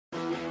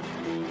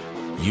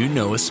You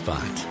know a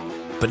spot,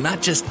 but not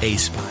just a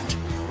spot,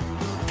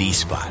 the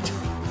spot.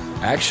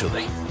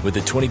 Actually, with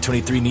the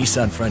 2023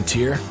 Nissan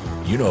Frontier,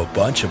 you know a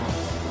bunch of them.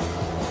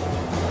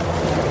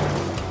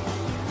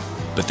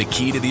 But the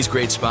key to these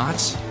great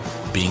spots?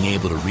 Being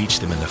able to reach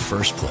them in the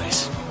first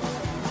place.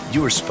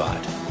 Your spot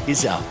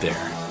is out there.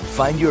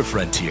 Find your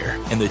Frontier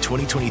in the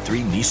 2023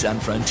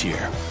 Nissan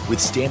Frontier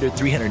with standard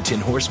 310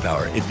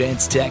 horsepower,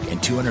 advanced tech,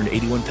 and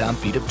 281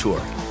 pound-feet of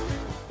torque.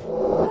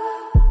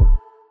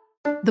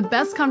 The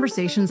best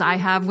conversations I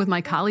have with my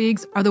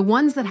colleagues are the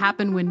ones that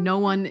happen when no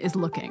one is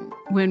looking,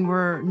 when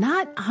we're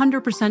not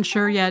 100%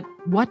 sure yet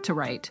what to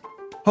write.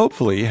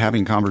 Hopefully,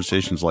 having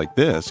conversations like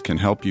this can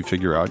help you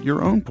figure out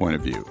your own point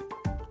of view.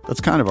 That's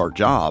kind of our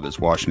job as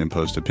Washington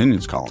Post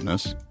opinions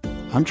columnists.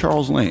 I'm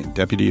Charles Lane,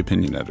 Deputy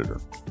Opinion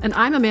Editor. And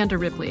I'm Amanda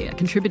Ripley, a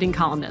contributing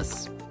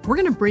columnist. We're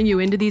going to bring you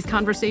into these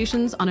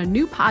conversations on a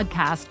new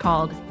podcast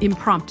called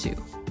Impromptu.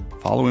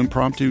 Follow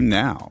Impromptu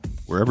now,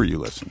 wherever you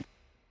listen.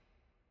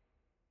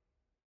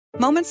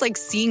 Moments like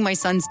seeing my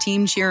son's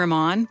team cheer him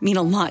on mean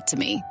a lot to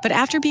me. But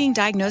after being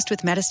diagnosed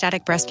with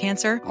metastatic breast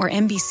cancer, or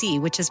MBC,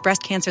 which is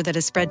breast cancer that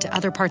has spread to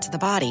other parts of the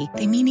body,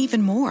 they mean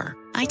even more.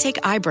 I take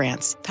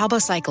Ibrance,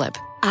 palbociclib.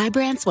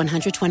 Ibrance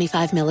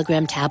 125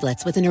 milligram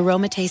tablets with an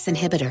aromatase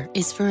inhibitor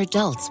is for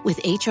adults with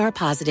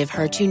HR-positive,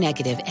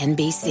 HER2-negative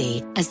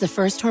NBC as the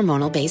first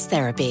hormonal-based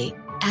therapy.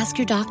 Ask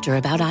your doctor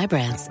about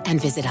Ibrance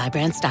and visit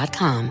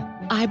Ibrance.com.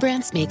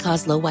 Ibrance may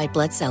cause low white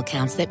blood cell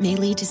counts that may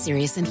lead to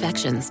serious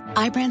infections.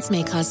 Ibrance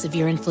may cause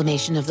severe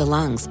inflammation of the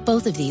lungs.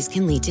 Both of these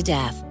can lead to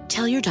death.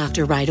 Tell your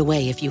doctor right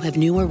away if you have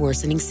new or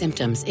worsening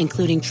symptoms,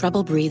 including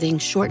trouble breathing,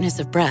 shortness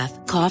of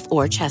breath, cough,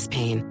 or chest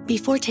pain.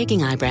 Before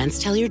taking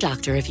Ibrance, tell your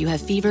doctor if you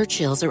have fever,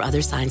 chills, or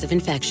other signs of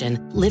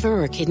infection,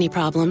 liver or kidney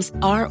problems,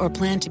 are or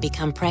plan to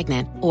become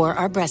pregnant, or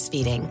are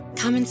breastfeeding.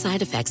 Common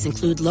side effects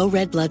include low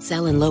red blood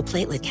cell and low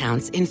platelet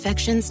counts,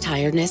 infections,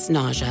 tiredness,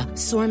 nausea,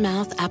 sore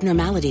mouth,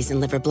 abnormalities in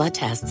liver blood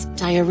tests,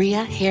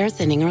 diarrhea, hair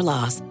thinning or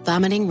loss,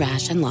 vomiting,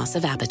 rash, and loss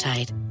of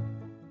appetite.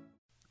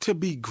 To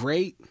be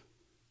great,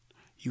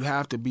 you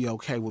have to be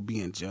okay with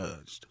being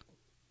judged.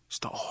 It's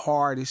the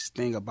hardest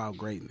thing about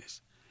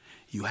greatness.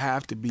 You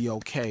have to be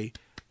okay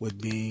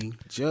with being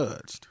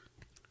judged.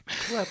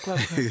 Clap for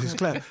glasses.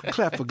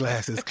 Clap for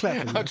glasses.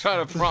 I'm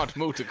trying to prompt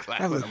Mook to clap.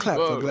 Clap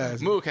for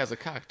glasses. Mook has a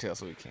cocktail,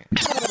 so he can't.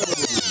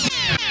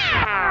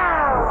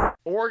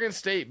 Oregon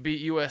State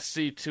beat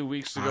USC 2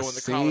 weeks ago in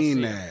the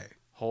Coliseum. That.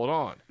 Hold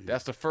on.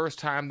 That's the first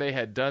time they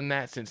had done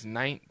that since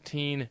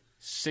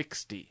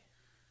 1960.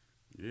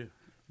 Yeah.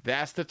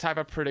 That's the type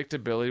of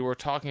predictability we're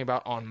talking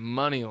about on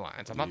money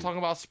lines. I'm not talking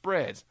about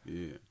spreads.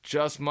 Yeah.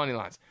 Just money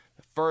lines.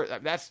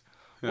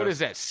 What is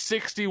that?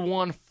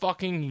 61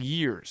 fucking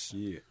years.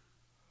 Yeah.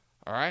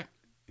 All right?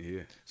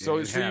 Yeah.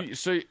 So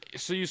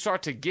you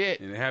start to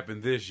get... And it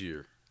happened this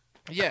year.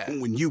 Yeah.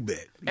 When you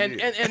bet. And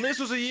this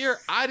was a year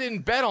I didn't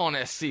bet on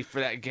SC for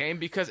that game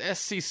because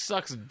SC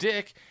sucks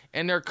dick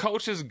and their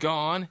coach is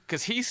gone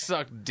because he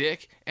sucked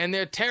dick and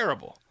they're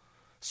terrible.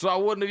 So I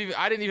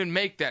didn't even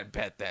make that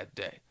bet that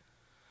day.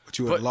 But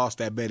you would have lost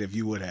that bet if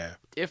you would have.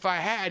 If I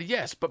had,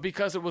 yes. But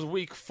because it was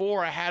week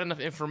 4, I had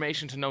enough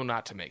information to know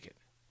not to make it.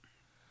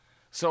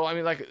 So, I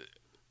mean, like,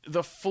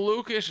 the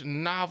flukish,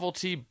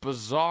 novelty,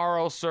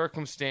 bizarro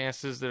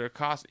circumstances that are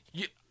costing...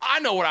 I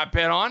know what I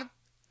bet on.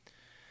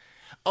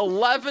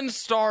 11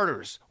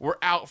 starters were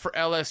out for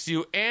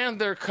LSU,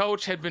 and their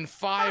coach had been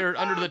fired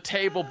under the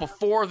table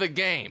before the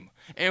game.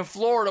 And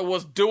Florida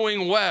was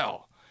doing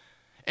well.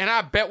 And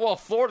I bet,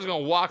 Florida's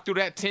going to walk through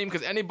that team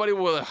because anybody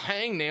with a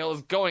hangnail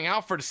is going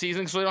out for the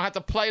season so they don't have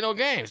to play no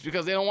games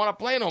because they don't want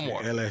to play no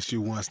more. LSU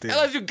wants this.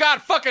 LSU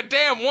God fucking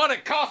damn won.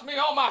 It cost me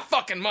all my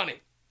fucking money.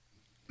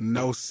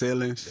 No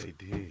ceilings. They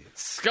did.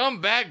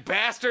 Scumbag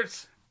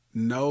bastards.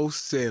 No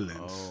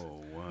ceilings.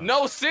 Oh, wow.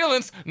 No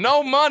ceilings,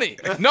 no money.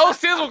 No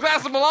ceilings with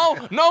Glass of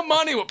Malone, no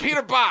money with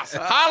Peter Boss.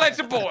 Holla at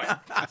your boy.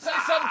 Say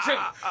something to me.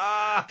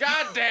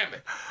 God damn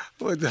it.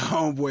 With the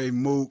homeboy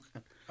Mook.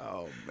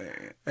 Oh,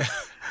 man.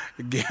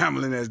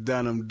 Gambling has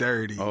done him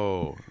dirty.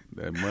 Oh,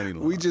 that money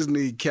line. We just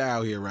need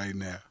Cal here right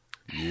now.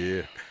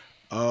 Yeah.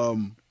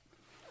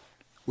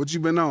 What you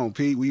been on,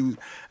 Pete?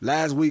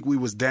 Last week we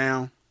was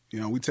down.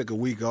 You know, we took a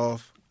week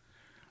off.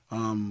 We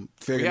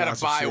had a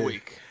bye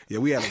week. Yeah,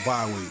 we had a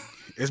bye week.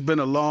 It's been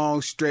a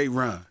long, straight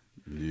run.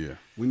 Yeah.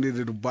 We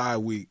needed a bye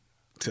week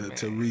to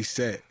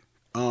reset.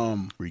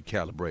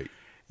 Recalibrate.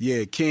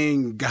 Yeah,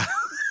 King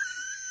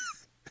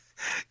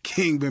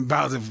been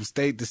bouncing from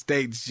state to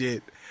state and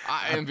shit.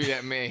 I envy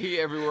that man. He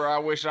everywhere I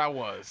wish I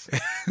was.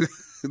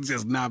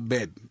 Just not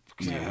betting.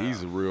 Yeah,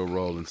 he's a real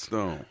Rolling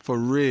Stone. For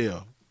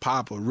real.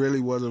 Papa really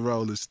was a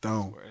Rolling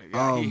Stone.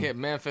 He hit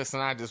Memphis,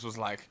 and I just was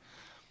like,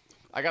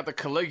 I got the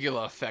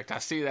Caligula effect. I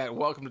see that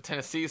Welcome to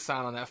Tennessee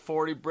sign on that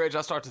 40 bridge.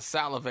 I start to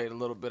salivate a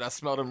little bit. I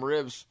smell them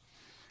ribs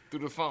through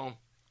the phone.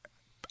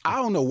 I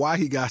don't know why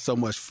he got so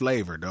much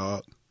flavor,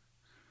 dog.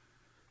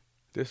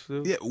 This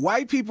food? Yeah,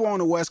 white people on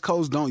the West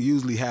Coast don't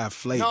usually have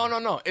flavor.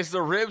 No. It's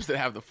the ribs that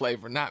have the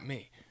flavor, not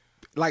me.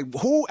 Like,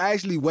 who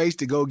actually waits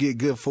to go get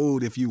good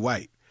food if you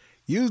white?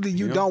 Usually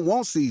you don't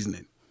want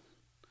seasoning.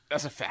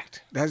 That's a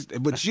fact.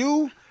 But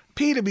you,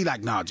 Peter, be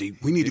like, nah, G,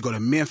 we need to go to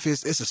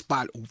Memphis. It's a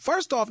spot.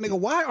 First off, nigga,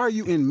 why are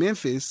you in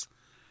Memphis?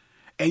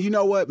 And you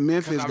know what?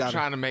 Memphis I'm got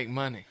trying to make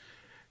money.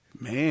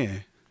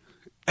 Man.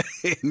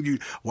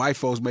 White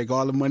folks make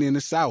all the money in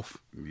the South.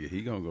 Yeah,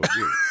 he gonna go get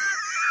it.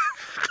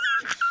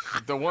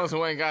 The ones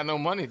who ain't got no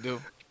money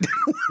do.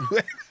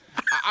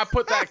 I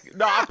put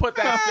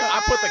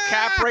the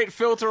cap rate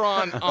filter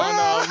on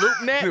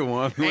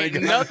LoopNet.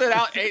 Ain't nothing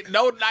out. Ain't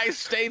no nice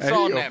states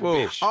on that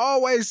bitch. I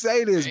always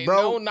say this, Ain't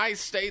bro. no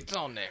nice states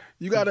on there.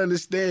 You gotta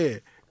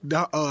understand.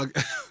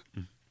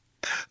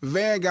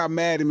 Van got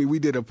mad at me. We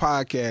did a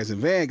podcast, and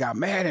Van got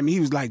mad at me.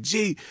 He was like,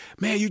 "Gee,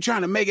 man, you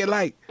trying to make it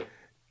like?"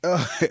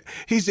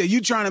 He said,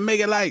 "You trying to make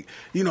it like,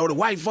 the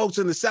white folks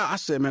in the South?" I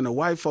said, "Man, the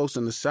white folks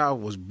in the South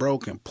was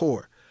broke and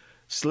poor.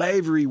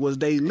 Slavery was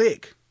they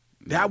lick.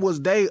 That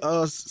was they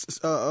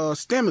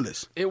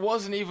stimulus. It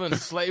wasn't even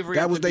slavery.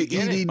 That at was the they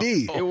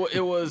beginning. EDD.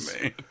 It was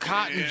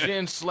cotton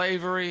gin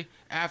slavery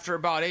after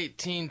about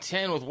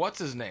 1810 with what's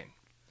his name,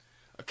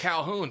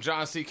 Calhoun,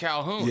 John C.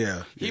 Calhoun.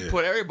 Yeah, he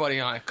put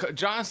everybody on it.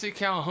 John C.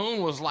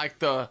 Calhoun was like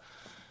the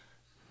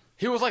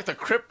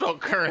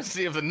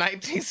cryptocurrency of the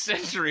 19th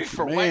century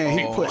for white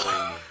people.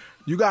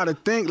 You got to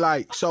think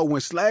so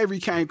when slavery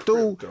came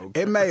through,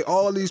 it made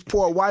all these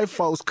poor white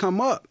folks come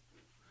up.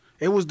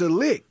 It was the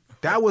lick.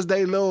 That was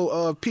their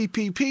little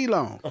PPP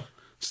loan.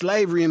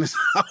 Slavery in the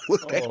South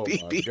was their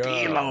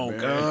PPP loan,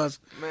 cuz.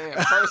 Man,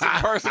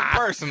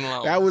 person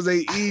loan. That was a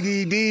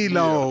EDD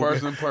loan.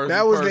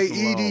 That was their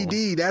EDD.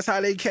 Loan. That's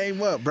how they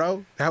came up,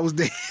 bro. That was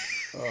their...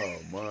 Oh,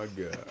 my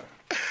God.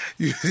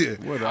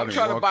 I'm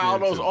trying to buy all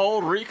those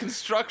old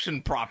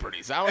Reconstruction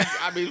properties.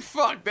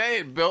 Fuck, they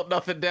ain't built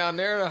nothing down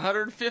there in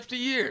 150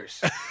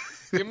 years.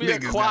 Give me a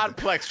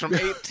quadplex from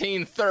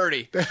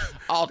 1830.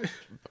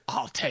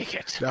 I'll take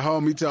it. The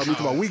homie told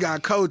me, we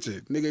got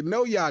culture. Nigga,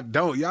 no, y'all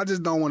don't. Y'all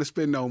just don't want to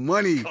spend no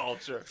money.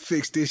 Culture.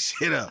 Fix this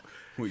shit up.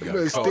 We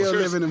got still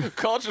living in...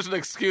 Culture's an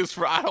excuse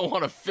for I don't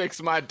want to fix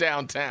my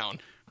downtown.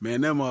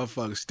 Man, them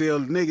motherfuckers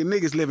still...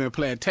 Niggas living in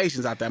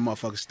plantations out that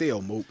motherfucker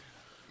still, Mook.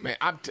 Man,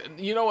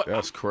 you know what?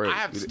 That's crazy. I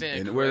have to stand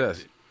corrected. Where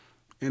that's?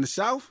 In the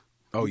South?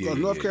 Oh, yeah.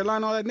 North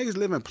Carolina, all that. Niggas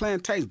live in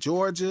plantations.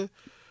 Georgia,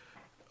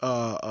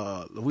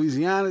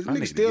 Louisiana.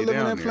 Niggas still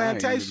living in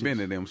plantations. I ain't been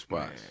to them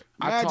spots.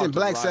 Imagine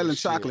black selling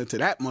chocolate to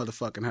that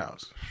motherfucking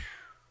house.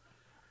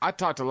 I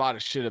talked a lot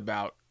of shit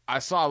about... I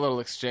saw a little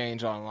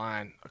exchange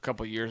online a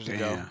couple years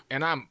ago,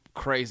 and I'm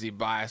crazy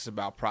biased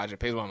about Project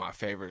Pat. He's one of my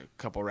favorite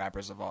couple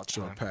rappers of all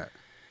time. Sure, Pat.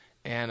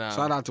 And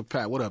shout out to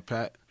Pat. What up,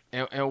 Pat?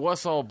 And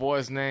what's old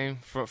boy's name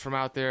from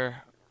out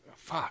there?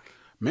 Fuck.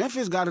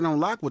 Memphis got it on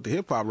lock with the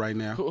hip hop right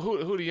now.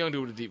 Who the young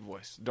dude with the deep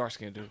voice? Dark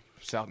skinned dude,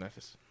 South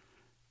Memphis.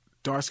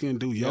 Dark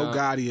skinned dude. Yo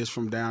Gotti is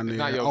from down there.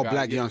 Not Yo Gotti,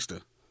 Black Youngster.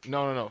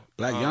 No.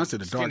 Black Youngster,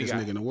 the darkest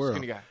nigga in the world.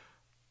 Skinny guy.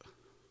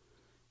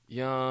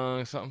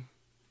 Young something.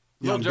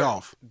 Young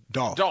Dolph.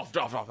 Young Dolph.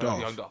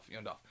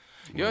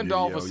 Young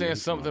Dolph was saying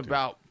something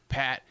about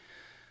Pat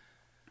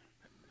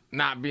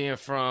not being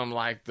from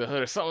like the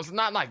hood or something.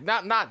 Not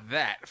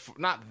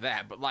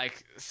that, but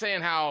like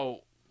saying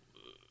how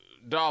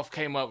Dolph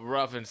came up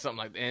rough and something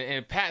like that.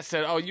 And Pat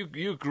said, "Oh,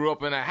 you grew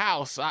up in a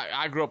house.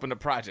 I grew up in the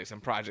projects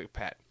in Project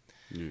Pat."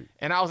 Yeah.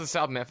 And I was in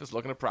South Memphis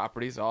looking at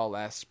properties all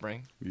last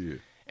spring. Yeah.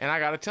 And I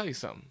got to tell you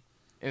something.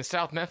 In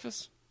South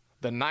Memphis,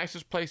 the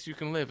nicest place you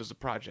can live is the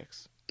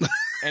projects.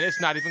 And it's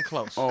not even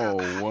close. Oh,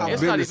 wow. I've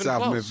been to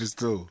South Memphis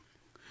too.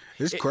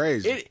 It's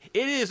crazy. It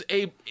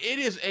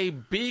is a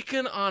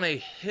beacon on a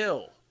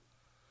hill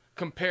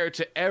compared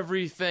to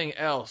everything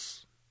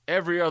else.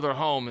 Every other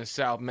home in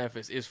South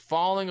Memphis is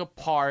falling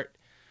apart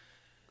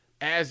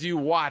as you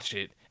watch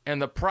it.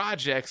 And the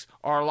projects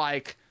are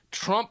like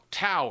Trump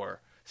Tower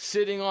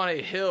sitting on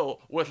a hill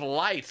with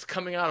lights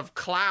coming out of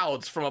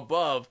clouds from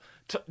above,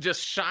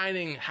 just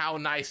shining how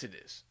nice it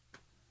is.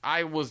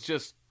 I was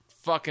just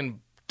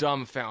fucking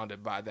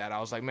dumbfounded by that. I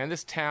was like, man,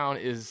 this town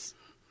is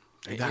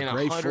in a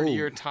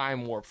 100-year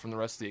time warp from the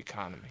rest of the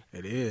economy.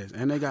 It is.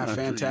 And they got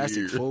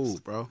fantastic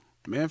food, bro.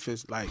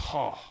 Memphis, like,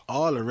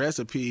 all the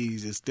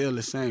recipes is still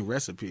the same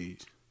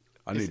recipes.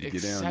 I need to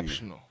get down here.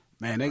 Exceptional.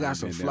 Man, they got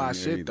some fly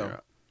shit, though.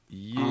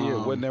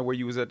 Yeah, wasn't that where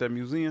you was at that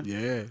museum?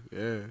 Yeah.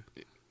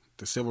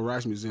 The Civil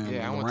Rights Museum,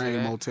 the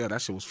Lorraine Motel,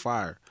 that shit was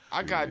fire.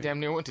 I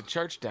goddamn near went to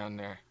church down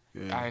there.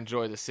 Yeah. I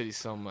enjoy the city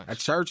so much. That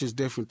church is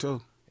different,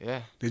 too.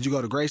 Yeah. Did you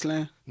go to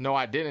Graceland? No,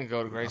 I didn't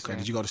go to Graceland. Okay,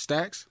 did you go to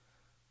Stax?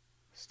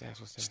 Stax,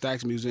 what's that?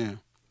 Stax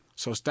Museum.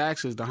 So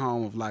Stax is the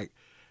home of like,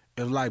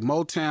 if like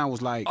Motown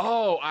was like...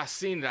 Oh, I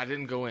seen it. I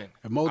didn't go in.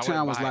 If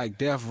Motown was like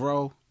Death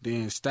Row,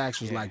 then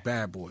Stax was like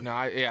Bad Boy. No,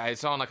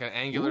 it's on like an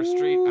angular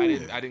street.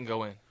 I didn't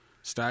go in.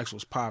 Stax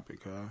was popping,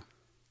 cuz.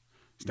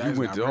 You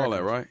went to all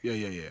that, right?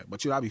 Yeah.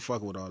 But I be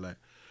fucking with all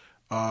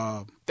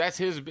that. That's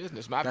his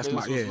business. My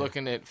business was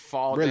looking at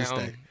fall real down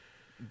estate.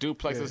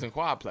 duplexes and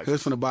quadplexes. He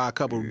was finna buy a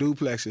couple of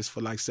duplexes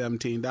for like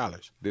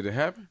 $17. Did it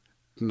happen?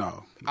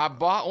 No. I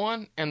bought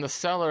one, and the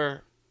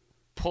seller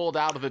pulled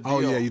out of the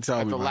deal you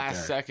told at me the about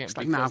last that. second It's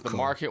like, because nah, I'm the cool.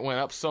 market went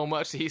up so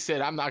much. He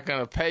said, "I'm not going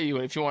to pay you,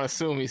 and if you want to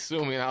sue me,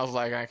 sue me." And I was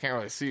like, "I can't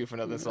really sue you for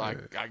nothing." So I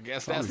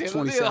guess that's the end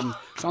of the deal.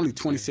 It's only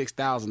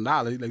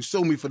 $26,000. Like,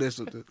 sue me for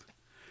this.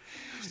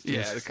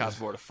 Yeah, it costs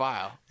more to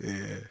file.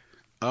 Yeah.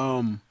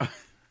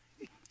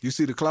 You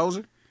see the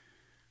closer?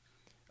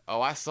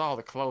 Oh, I saw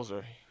the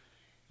closer.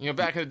 You know,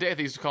 back in the day,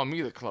 they used to call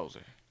me the closer.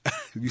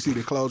 You see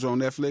the closer on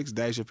Netflix?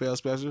 Dave Chappelle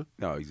special?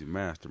 No, he's a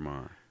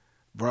mastermind.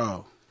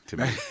 Bro. To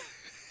me.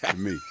 To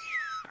me.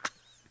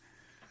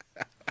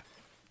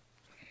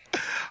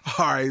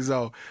 All right,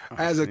 so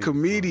as a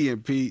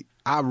comedian, Pete,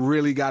 I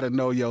really got to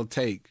know your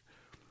take.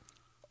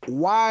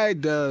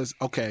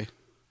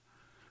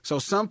 So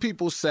some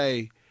people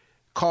say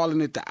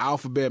calling it the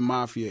Alphabet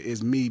Mafia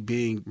is me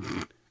being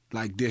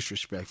like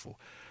disrespectful.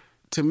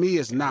 To me,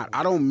 it's not.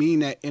 I don't mean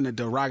that in a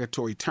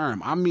derogatory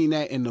term. I mean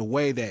that in the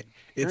way that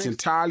it's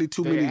entirely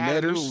too many letters. They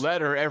add a new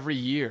letter every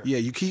year. Yeah,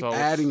 you keep so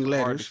adding it's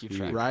hard letters, to keep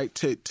track. right,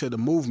 to the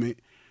movement.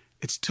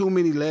 It's too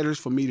many letters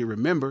for me to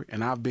remember,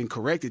 and I've been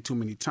corrected too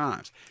many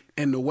times.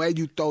 And the way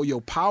you throw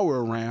your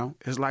power around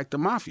is like the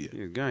mafia.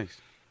 Yeah, guys.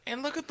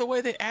 And look at the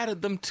way they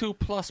added them 2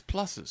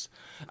 pluses.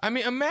 I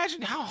mean,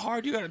 imagine how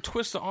hard you got to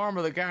twist the arm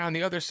of the guy on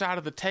the other side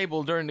of the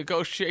table during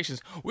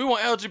negotiations. We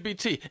want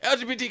LGBT,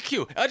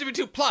 LGBTQ,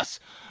 LGBT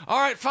plus. All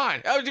right, fine.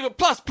 LGBT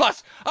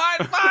plus. All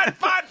right, fine.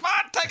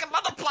 Take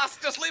another plus.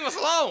 Just leave us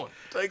alone.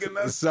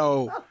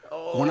 So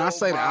when I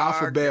say the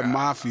Alphabet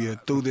Mafia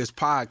through this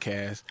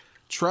podcast,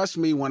 trust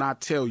me when I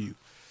tell you,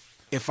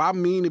 if I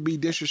mean to be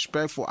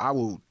disrespectful, I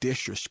will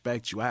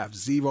disrespect you. I have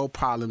zero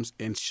problems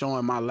in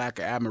showing my lack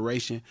of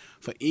admiration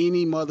for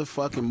any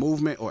motherfucking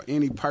movement or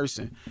any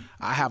person.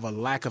 I have a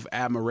lack of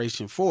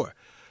admiration for.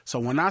 So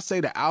when I say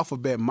the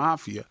Alphabet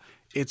Mafia,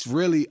 it's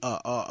really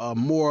a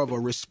more of a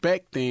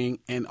respect thing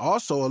and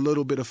also a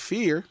little bit of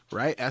fear,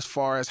 right, as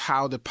far as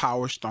how the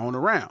power's thrown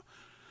around.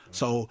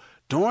 So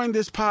during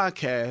this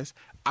podcast,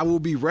 I will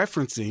be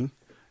referencing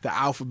the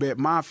Alphabet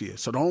Mafia.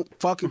 So don't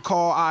fucking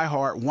call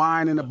iHeart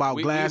whining about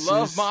glasses. We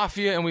love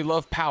Mafia and we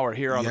love power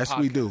here on the podcast. Yes,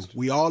 we do.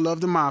 We all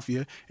love the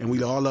Mafia and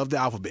we all love the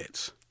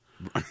alphabets.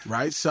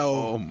 Right?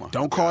 So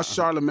don't call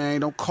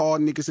Charlemagne. Don't call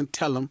niggas and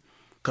tell them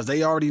because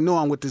they already know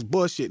I'm with this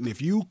bullshit. And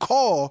if you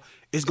call,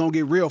 it's going to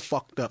get real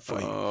fucked up for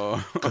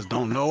you. Because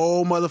don't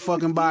nobody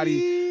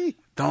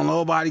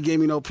gave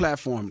me no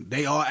platform.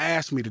 They all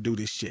asked me to do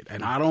this shit.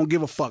 And I don't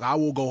give a fuck. I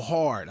will go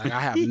hard. Like,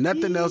 I have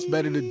nothing else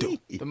better to do.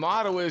 The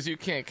motto is you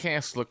can't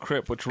cancel a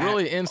Crip, which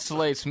really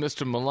insulates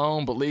Mr.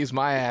 Malone, but leaves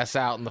my ass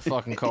out in the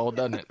fucking cold,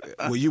 doesn't it?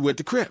 Well, you with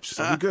the Crips,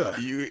 so we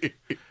good.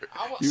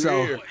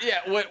 Yeah,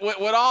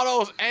 when all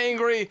those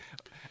angry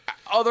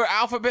other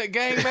Alphabet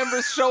gang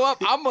members show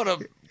up, I'm going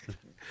to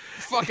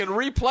fucking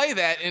replay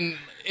that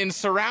in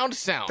surround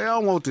sound. They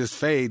don't want this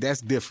fade.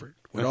 That's different.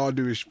 With all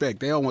due respect,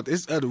 they don't want.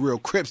 It's other real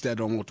Crips that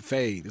don't want the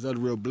fade. There's other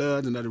real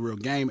Bloods and other real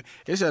game.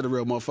 It's other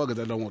real motherfuckers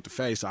that don't want the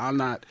fade. So I'm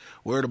not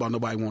worried about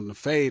nobody wanting the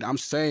fade. I'm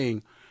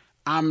saying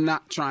I'm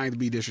not trying to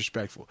be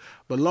disrespectful.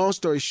 But long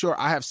story short,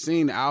 I have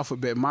seen the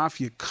Alphabet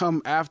Mafia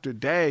come after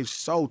Dave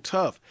so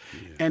tough,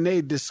 and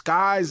they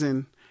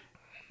disguising.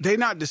 They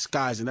not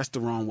disguising. That's the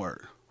wrong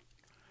word.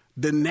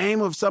 The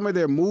name of some of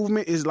their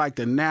movement is like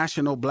the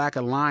National Black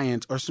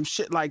Alliance or some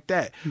shit like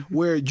that,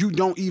 where you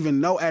don't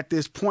even know at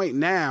this point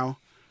now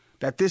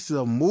that this is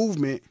a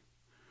movement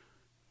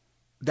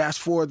that's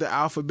for the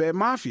Alphabet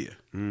Mafia.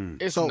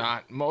 It's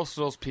not. Most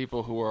of those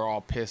people who are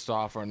all pissed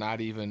off are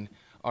neither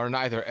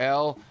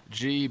L,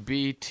 G,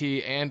 B,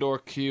 T, and or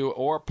Q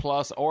or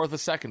plus or the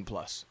second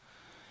plus.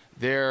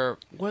 They're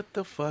What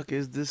the fuck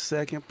is the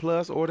second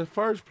plus or the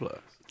first plus?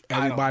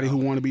 Everybody who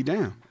want to be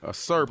down. A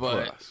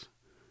surplus.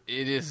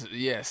 It is,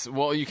 yes.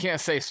 Well, you can't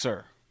say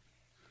sir.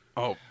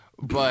 Oh.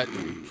 But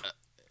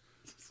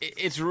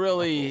it's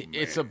really,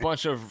 it's a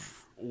bunch of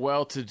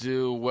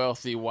well-to-do,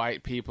 wealthy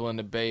white people in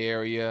the Bay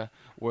Area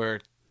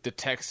where the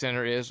tech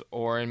center is,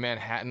 or in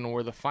Manhattan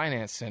where the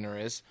finance center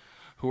is,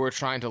 who are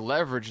trying to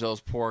leverage those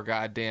poor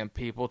goddamn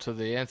people to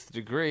the nth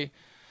degree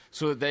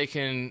so that they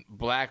can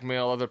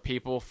blackmail other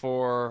people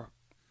for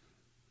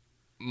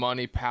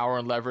money, power,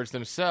 and leverage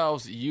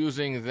themselves,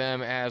 using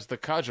them as the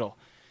cudgel.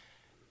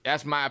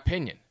 That's my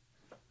opinion.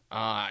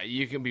 I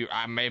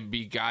may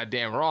be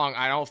goddamn wrong.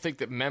 I don't think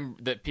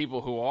that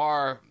people who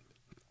are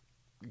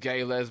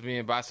gay,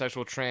 lesbian,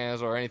 bisexual,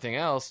 trans, or anything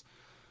else,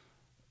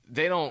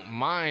 they don't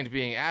mind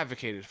being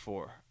advocated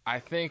for. I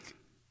think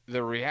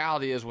the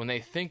reality is when they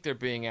think they're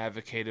being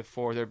advocated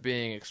for, they're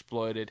being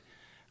exploited.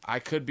 I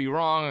could be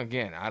wrong.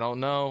 Again, I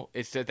don't know.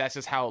 It's that's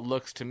just how it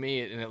looks to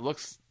me, and it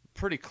looks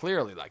pretty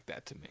clearly like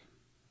that to me.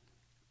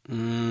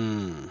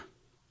 Man,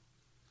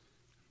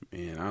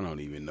 I don't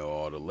even know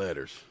all the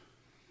letters.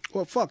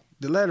 Well, fuck,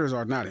 the letters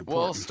are not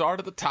important. Well, start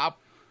at the top.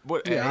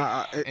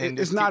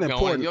 It's not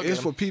important.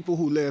 It's for people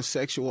who live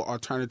sexual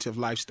alternative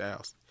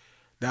lifestyles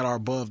that are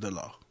above the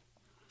law.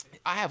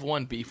 I have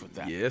one beef with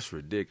that. Yeah, it's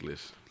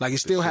ridiculous. Like it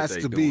still has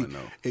to be.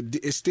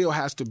 It still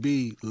has to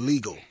be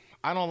legal.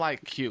 I don't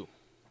like Q.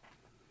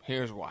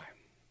 Here's why.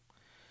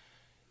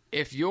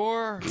 If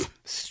you're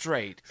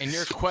straight and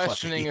you're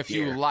questioning if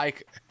you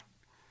like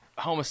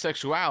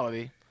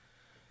homosexuality,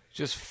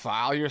 just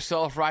file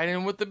yourself right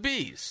in with the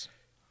B's.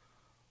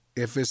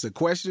 If it's a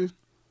question?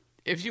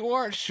 If you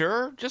aren't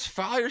sure, just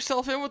file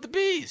yourself in with the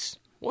B's.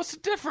 What's the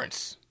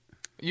difference?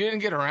 You didn't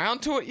get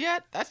around to it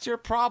yet? That's your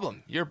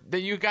problem.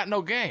 You got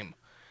no game.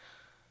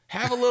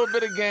 Have a little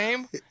bit of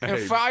game and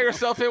file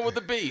yourself in with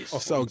the B's.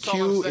 So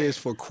Q is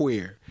for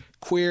queer.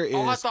 Queer is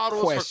I thought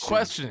it was for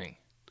questioning.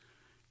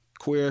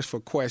 Queer is for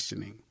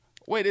questioning.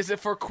 Wait, is it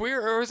for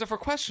queer or is it for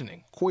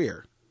questioning?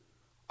 Queer.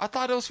 I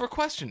thought it was for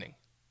questioning.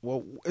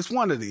 Well, it's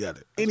one or the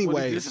other.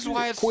 Anyway, this is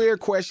why it's queer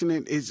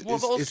questioning is. Well,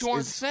 those two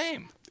aren't the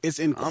same. It's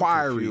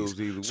inquiries.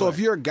 So if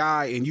you're a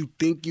guy and you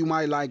think you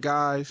might like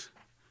guys,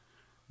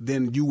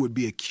 then you would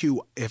be a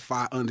Q if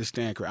I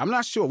understand correct. I'm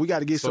not sure. We got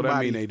to get somebody. So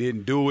that mean they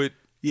didn't do it?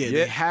 Yeah, yet?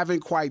 They haven't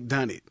quite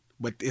done it,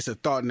 but it's a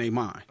thought in their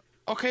mind.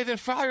 Okay, then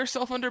file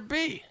yourself under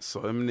B. So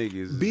them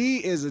niggas. B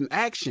is an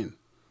action.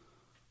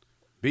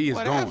 B is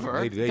whatever.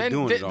 Going. They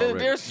doing it already.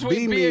 There's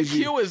between B and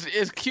Q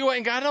is Q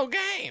ain't got no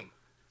game.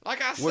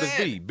 Like I said. What is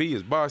B? B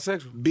is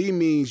bisexual? B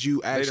means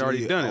you actually they'd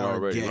already done it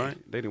already, gay.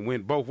 Right? They didn't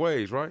win both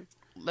ways, right?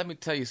 Let me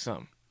tell you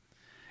something.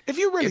 If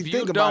you really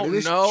think about it,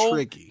 it's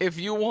tricky. If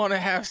you want to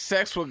have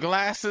sex with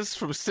glasses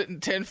from sitting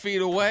 10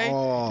 feet away,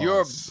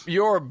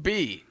 you're a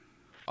B.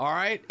 All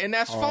right? And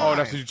that's fine. Oh,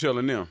 that's what you're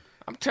telling them.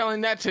 I'm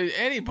telling that to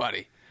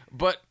anybody.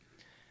 But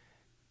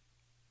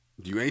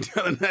you ain't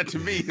telling that to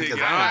me.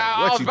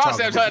 I was about to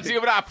say I'm telling it to you,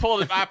 but I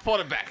pulled it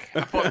back.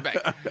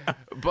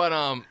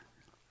 But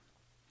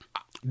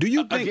do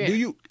you think?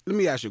 Again, let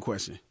me ask you a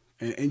question.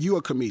 And you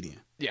a comedian?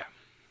 Yeah.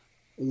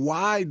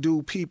 Why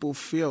do people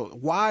feel?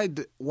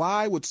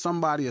 Why would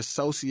somebody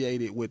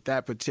associated with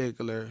that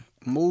particular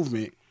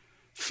movement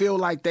feel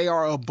like they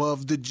are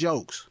above the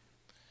jokes?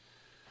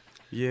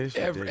 Yes,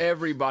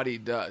 everybody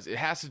does. It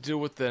has to do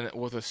with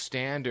a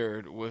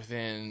standard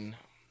within,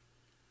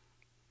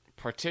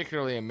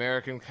 particularly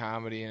American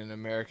comedy and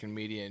American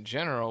media in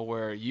general,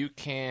 where you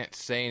can't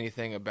say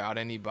anything about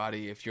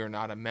anybody if you're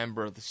not a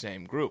member of the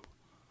same group.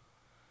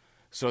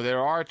 So there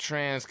are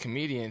trans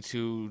comedians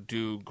who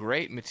do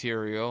great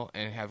material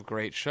and have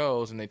great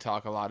shows, and they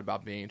talk a lot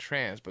about being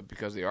trans. But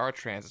because they are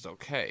trans, it's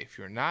okay. If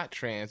you're not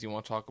trans, you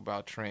want to talk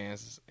about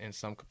trans in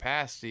some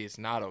capacity, it's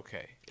not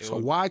okay.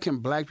 Why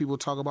can black people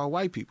talk about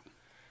white people?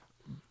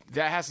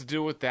 That has to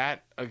do with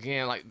that,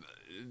 again, like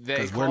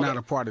because we're not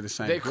a part of the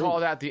same group. They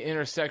call that the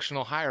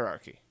intersectional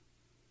hierarchy.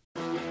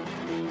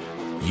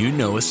 You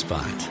know a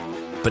spot,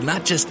 but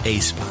not just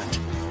a spot,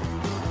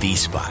 the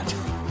spot.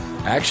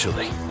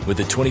 Actually, with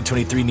the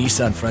 2023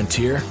 Nissan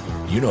Frontier,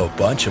 you know a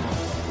bunch of them.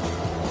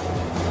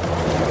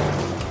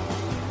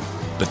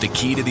 But the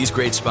key to these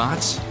great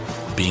spots?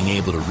 Being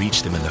able to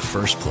reach them in the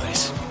first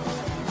place.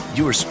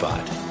 Your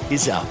spot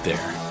is out there.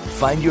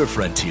 Find your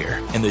Frontier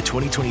in the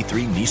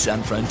 2023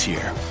 Nissan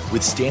Frontier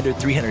with standard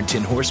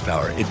 310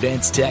 horsepower,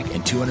 advanced tech,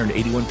 and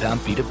 281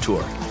 pound-feet of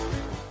torque.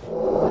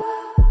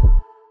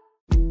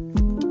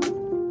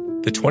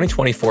 The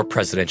 2024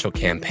 presidential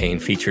campaign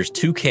features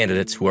two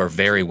candidates who are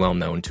very well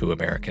known to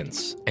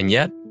Americans. And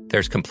yet,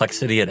 there's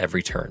complexity at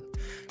every turn.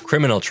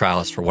 Criminal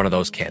trials for one of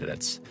those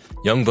candidates.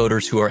 Young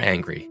voters who are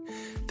angry.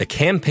 The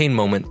Campaign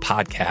Moment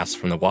podcast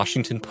from the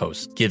Washington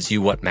Post gives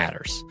you what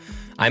matters.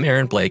 I'm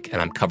Aaron Blake, and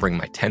I'm covering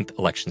my 10th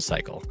election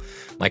cycle.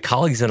 My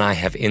colleagues and I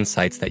have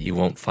insights that you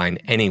won't find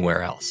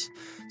anywhere else.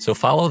 So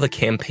follow the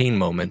Campaign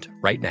Moment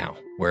right now,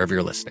 wherever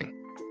you're listening.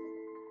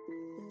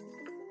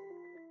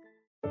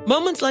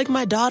 Moments like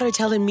my daughter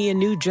telling me a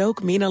new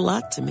joke mean a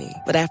lot to me.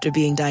 But after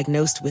being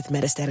diagnosed with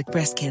metastatic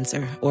breast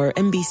cancer, or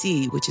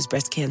MBC, which is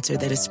breast cancer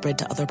that is spread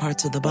to other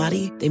parts of the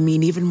body, they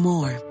mean even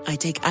more. I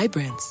take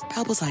Ibrance,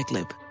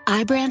 palbociclib.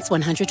 Ibrance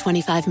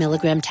 125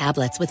 milligram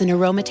tablets with an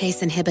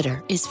aromatase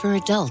inhibitor is for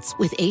adults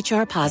with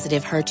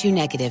HR-positive,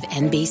 HER2-negative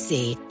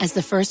MBC as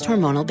the first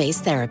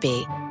hormonal-based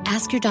therapy.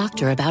 Ask your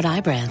doctor about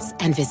Ibrance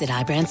and visit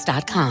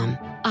Ibrance.com.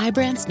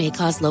 Ibrance may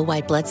cause low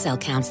white blood cell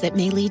counts that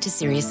may lead to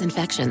serious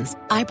infections.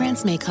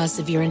 Ibrance may cause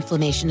severe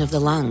inflammation of the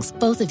lungs.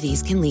 Both of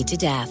these can lead to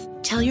death.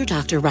 Tell your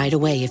doctor right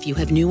away if you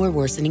have new or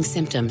worsening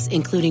symptoms,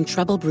 including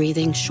trouble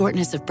breathing,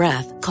 shortness of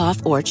breath,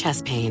 cough, or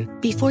chest pain.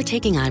 Before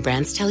taking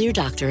Ibrance, tell your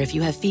doctor if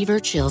you have fever,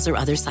 chills, or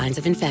other signs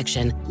of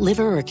infection,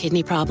 liver or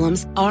kidney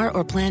problems, are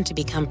or plan to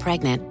become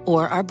pregnant,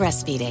 or are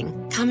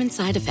breastfeeding. Common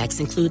side effects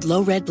include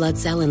low red blood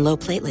cell and low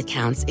platelet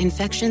counts,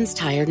 infections,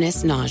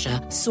 tiredness,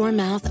 nausea, sore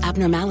mouth,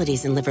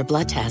 abnormalities in liver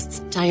blood tests,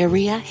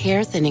 diarrhea,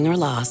 hair thinning or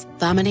loss,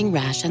 vomiting,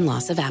 rash, and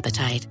loss of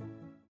appetite.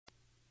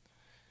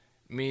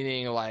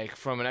 Meaning, like,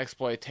 from an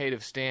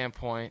exploitative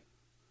standpoint,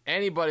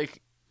 anybody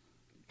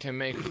can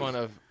make fun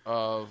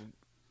of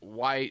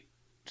white,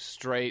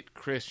 straight,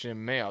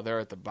 Christian male. They're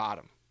at the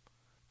bottom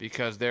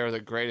because they're the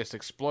greatest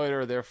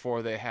exploiter,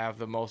 therefore they have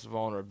the most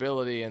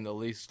vulnerability and the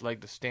least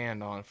leg to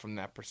stand on from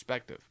that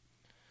perspective.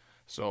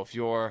 So if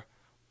you're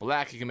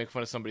black, you can make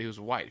fun of somebody who's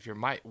white. If you're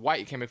white,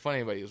 you can't make fun of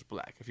anybody who's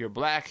black. If you're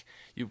black,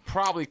 you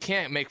probably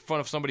can't make fun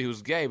of somebody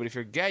who's gay. But if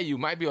you're gay, you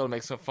might be able to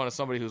make fun of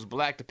somebody who's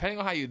black, depending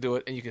on how you do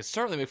it. And you can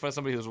certainly make fun of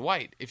somebody who's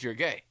white if you're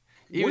gay.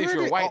 Even if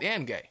you're white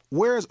and gay.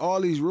 Where's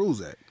all these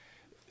rules at?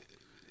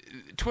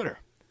 Twitter.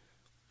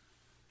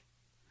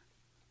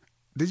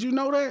 Did you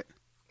know that?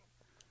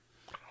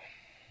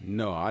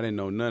 No, I didn't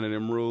know none of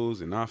them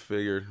rules, and I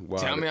figured.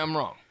 Tell me I'm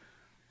wrong.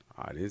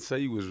 I didn't say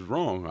you was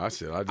wrong. I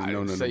said I didn't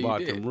know nothing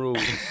about them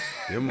rules.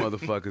 Them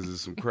motherfuckers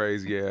is some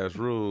crazy ass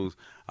rules.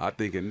 I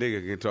think a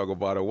nigga can talk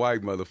about a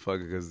white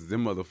motherfucker because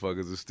them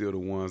motherfuckers are still the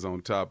ones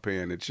on top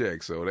paying the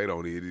check, so they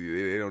don't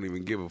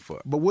even give a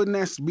fuck. But wouldn't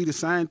that be the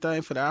same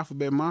thing for the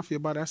Alphabet Mafia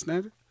by that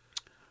standard?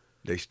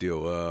 They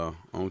still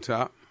on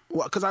top?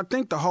 Well, because I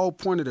think the whole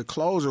point of the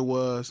closer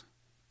was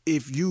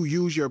if you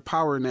use your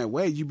power in that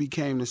way, you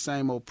became the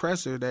same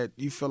oppressor that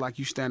you feel like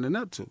you standing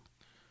up to.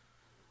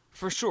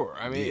 For sure.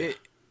 I mean,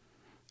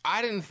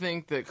 I didn't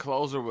think that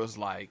Closer was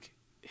like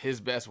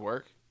his best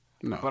work.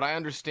 No. But I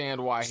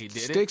understand why he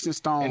did Sticks and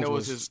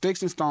Stones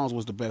Sticks and Stones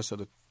was the best of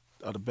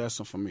the best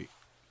one for me.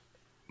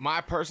 My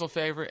personal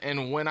favorite,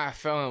 and when I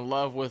fell in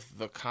love with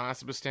the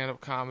concept of stand-up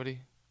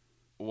comedy,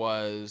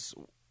 was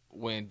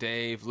when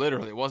Dave,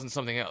 literally, it wasn't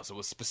something else. It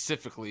was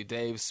specifically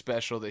Dave's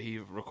special that he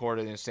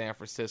recorded in San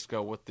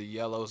Francisco with the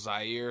yellow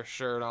Zaire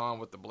shirt on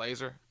with the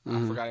blazer.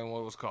 I forgot even what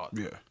it was called.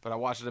 Yeah. But I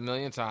watched it a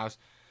million times,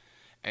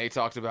 and he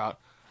talked about,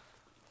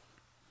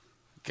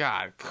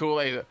 God,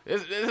 Kool-Aid.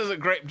 This is a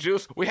grape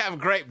juice. We have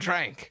grape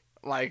drink.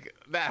 Like,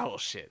 that whole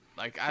shit.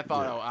 Like, I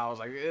thought, I was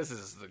like, this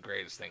is the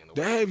greatest thing in the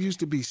world. Dave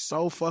used to be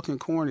so fucking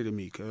corny to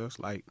me, cuz.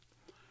 Like,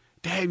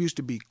 Dave used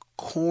to be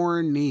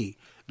corny.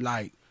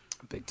 Like,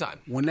 big time.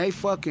 When they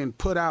fucking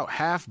put out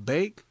Half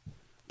Baked,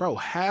 bro,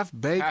 Half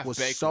Baked was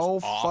so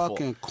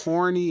fucking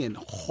corny and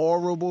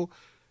horrible.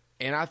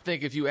 And I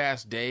think if you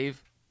ask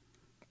Dave,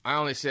 I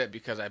only say it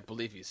because I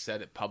believe he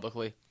said it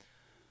publicly.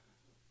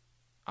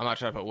 I'm not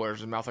trying to put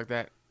words in his mouth like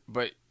that,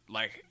 but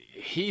like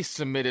he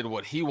submitted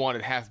what he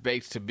wanted Half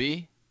Baked to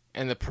be,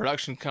 and the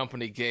production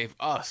company gave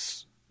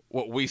us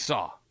what we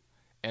saw,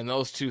 and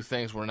those two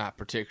things were not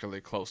particularly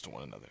close to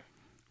one another.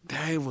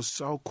 Dave was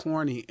so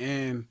corny,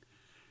 and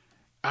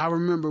I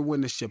remember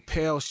when the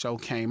Chappelle Show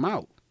came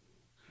out,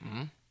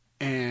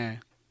 and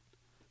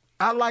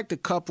I liked a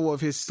couple of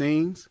his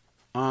scenes.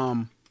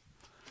 I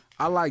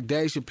like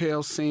Dave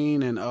Chappelle's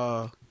scene in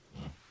the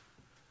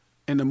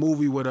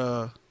movie with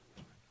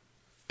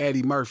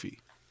Eddie Murphy.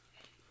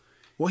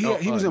 Well,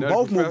 he was in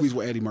both movies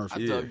with Eddie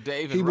Murphy.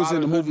 He was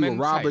in the movie with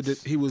Robert.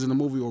 He was in the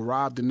movie with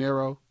Rob De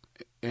Niro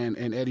and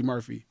Eddie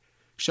Murphy.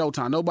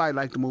 Showtime. Nobody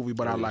liked the movie,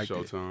 but I liked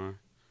it.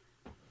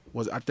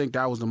 I think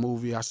that was the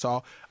movie I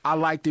saw. I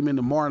liked him in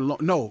the Martin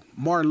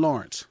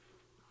Lawrence.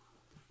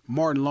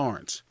 Martin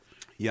Lawrence.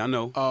 Yeah, I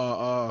know.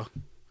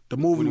 The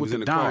movie with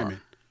the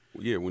diamond.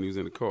 Yeah, when he was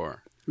in the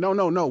car. No.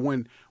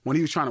 When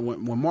he was trying to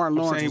when Martin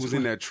Lawrence he was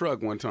in that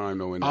truck one time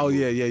though.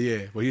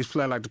 Yeah. But he was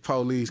playing like the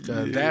police.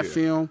 Cause that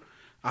film,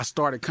 I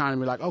started kind of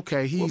be like,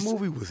 okay, what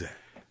movie was that?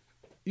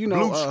 You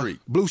know, Blue Street.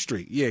 Blue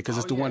Street, yeah, because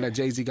it's the one that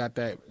Jay-Z got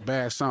that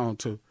bad song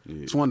to.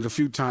 Yeah. It's one of the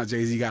few times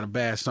Jay-Z got a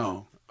bad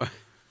song.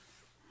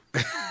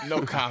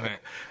 No comment.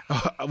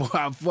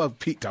 Fuck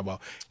Pete talking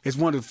about. It's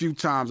one of the few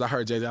times I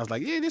heard Jay-Z. I was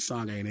like, yeah, this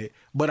song ain't it.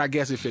 But I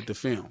guess it fit the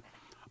film.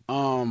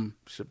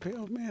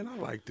 Chappelle, man, I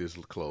like this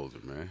closer,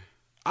 man.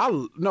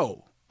 I'm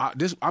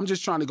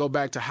just trying to go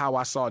back to how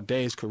I saw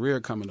Dave's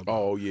career coming about.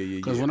 Oh, yeah.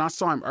 Because when I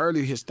saw him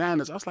early, his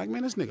stand-ups, I was like,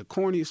 man, this nigga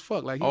corny as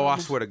fuck. Like, I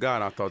swear to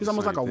God, I thought he's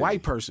almost like a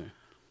white person.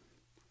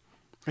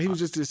 He was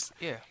just this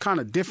kind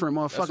of different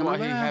motherfucker. That's why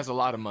he has a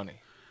lot of money.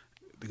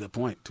 Good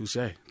point. Touche.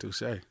 I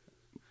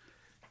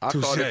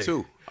thought it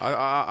too.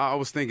 I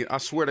was thinking. I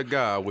swear to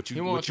God, what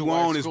you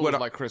own is what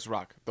like Chris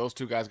Rock. Those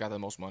two guys got the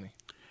most money.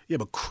 Yeah,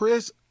 but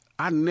Chris,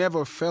 I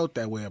never felt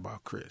that way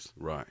about Chris.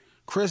 Right.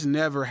 Chris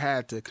never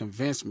had to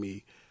convince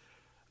me.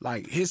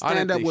 Like his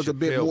stand up was a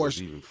bit more.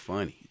 Was even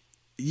funny.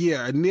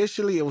 Yeah,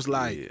 initially it was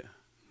like,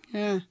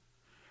 yeah.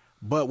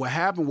 But what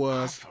happened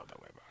was, I felt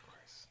that way about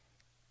Chris.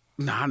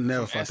 Nah, I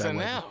never felt that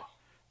way.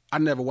 I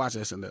never watched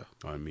SNL.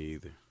 Me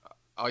either.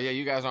 Oh, yeah,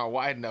 you guys aren't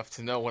white enough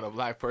to know when a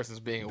black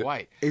person's being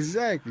white.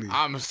 Exactly.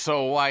 I'm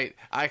so white,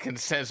 I can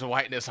sense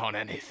whiteness on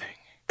anything.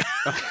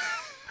 I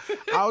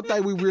don't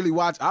think we really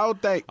watch. I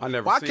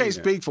can't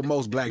speak for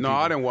most black people. No,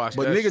 I didn't watch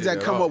but that niggas shit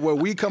that come up where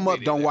we come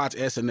up don't watch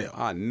SNL.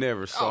 I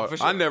never saw sure.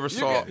 I never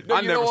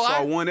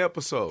saw one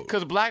episode.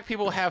 Because black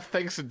people have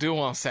things to do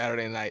on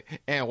Saturday night,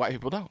 and white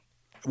people don't.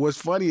 What's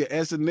funny at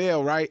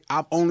SNL, right?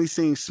 I've only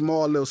seen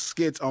small little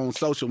skits on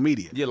social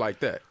media. Yeah, like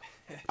that.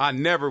 I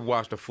never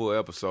watched a full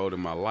episode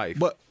in my life.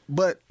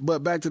 But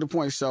back to the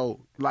point. So,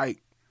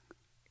 like,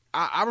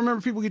 I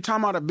remember people keep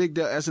talking about a big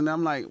deal SNL.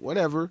 I'm like,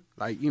 whatever.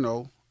 Like, you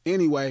know.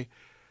 Anyway,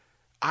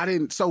 I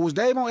didn't. So was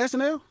Dave on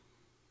SNL?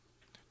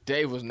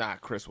 Dave was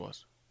not. Chris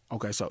was.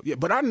 Okay, so yeah,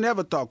 but I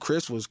never thought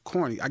Chris was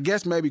corny. I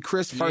guess maybe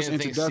Chris' first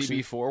introduction.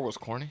 Think CB4 was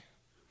corny?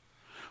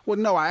 Well,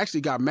 no, I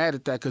actually got mad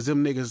at that because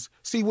them niggas.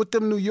 See what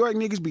them New York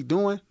niggas be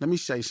doing? Let me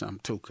say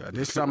something too, cuz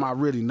this is something I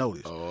really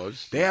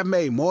noticed. They have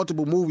made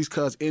multiple movies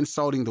cuz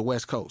insulting the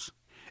West Coast,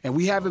 and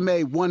we haven't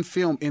made one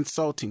film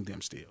insulting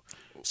them still.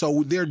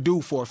 So they're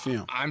due for a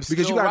film. I'm still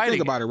because you got to writing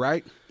think about it,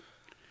 right?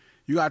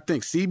 You got to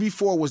think,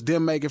 CB4 was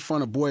them making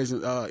fun of boys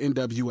in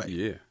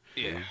NWA.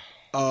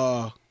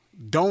 Yeah.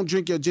 Don't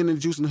Drink Your Gin and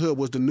Juice in the Hood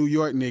was the New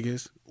York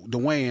niggas, the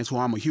Wayans, who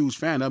I'm a huge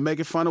fan of,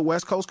 making fun of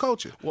West Coast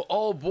culture. Well,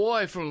 old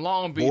boy from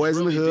Long Beach. Boys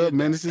really in the Hood, did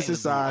Menace to that.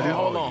 Society.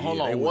 Hold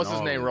on. What's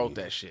his name wrote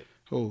that shit?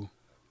 Who?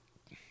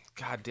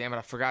 God damn it,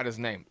 I forgot his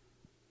name.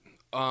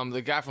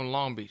 The guy from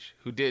Long Beach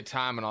who did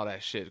Time and all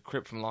that shit.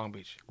 Crip from Long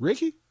Beach.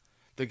 Ricky?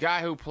 The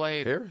guy who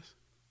played Harris?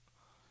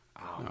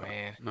 Oh,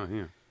 man. Not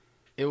him.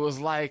 It was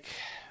like...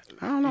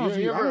 I don't know if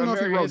he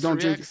wrote Don't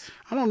Drink.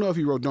 I don't know if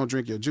he wrote Don't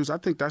Drink Your Juice. I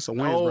think that's a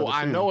Wayans Brothers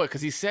I film. know it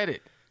because he said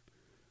it.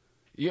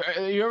 You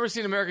ever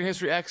seen American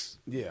History X?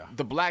 Yeah.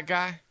 The black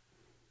guy?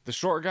 The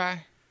short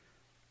guy?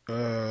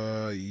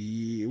 Yeah.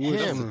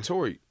 Him.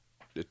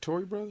 The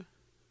Tory brother?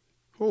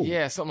 Who?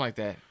 Yeah, something like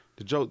that.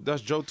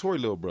 That's Joe Tory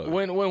little brother.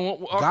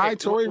 Guy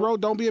Tory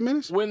wrote Don't Be a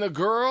Menace? When the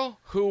girl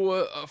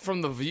who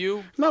from The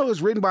View... No, it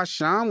was written by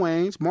Shawn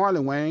Wayans,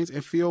 Marlon Wayans,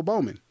 and Phil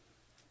Bowman.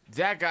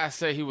 That guy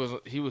said he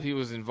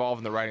was involved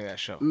in the writing of that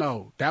show.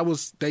 No,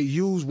 they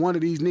used one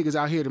of these niggas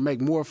out here to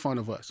make more fun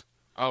of us.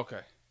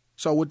 Okay.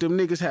 So what them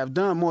niggas have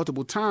done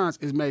multiple times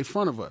is made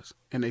fun of us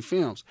in their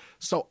films.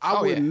 So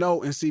I wouldn't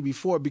know in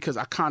CB4 because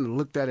I kind of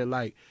looked at it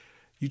like,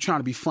 you trying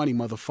to be funny,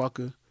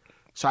 motherfucker.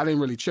 So I didn't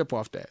really trip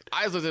off that.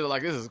 I just looked at it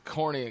like, this is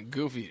corny and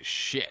goofy as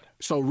shit.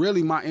 So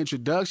really my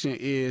introduction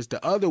is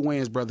the other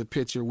Wayans brother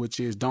picture, which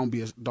is I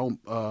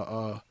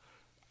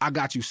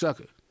Got You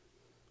Sucker.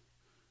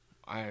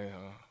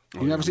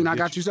 You never seen I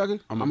Got You Sucker?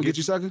 I'm Gonna Get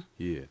You Sucker?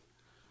 Yeah.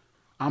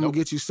 I'm Gonna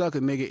Get You Sucker,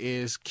 nigga,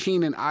 is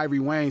Keenen Ivory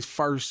Wayans'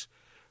 first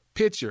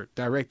picture,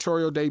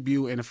 directorial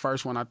debut, and the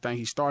first one I think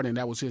he starred in.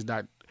 That was his.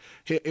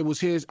 It was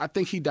his. I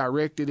think he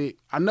directed it.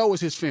 I know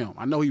it's his film.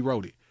 I know he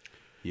wrote it.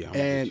 Yeah.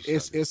 And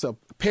it's a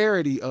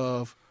parody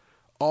of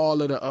all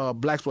of the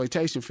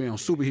blaxploitation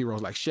films,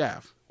 superheroes like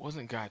Shaft.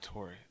 Wasn't Guy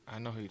Tory. I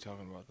know who you're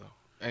talking about,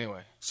 though.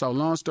 Anyway. So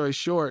long story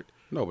short.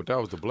 No, but that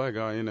was the black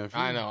guy in that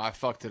film. I know. I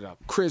fucked it up.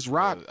 Chris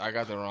Rock. I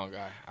got the wrong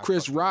guy.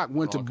 Chris Rock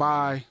went to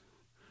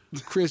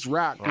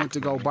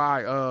go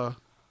buy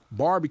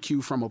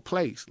barbecue from a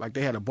place. Like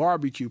they had a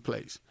barbecue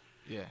place.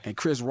 Yeah. And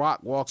Chris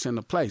Rock walks in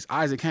the place.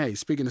 Isaac Hayes.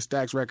 Speaking of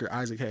Stax record,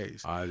 Isaac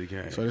Hayes.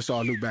 So this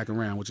all loop back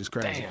around, which is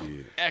crazy. Damn.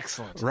 Yeah.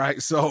 Excellent. Right?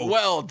 So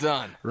well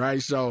done.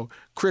 Right? So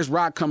Chris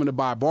Rock coming to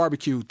buy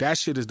barbecue, that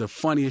shit is the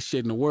funniest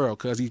shit in the world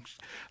because he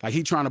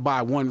trying to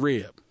buy one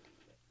rib.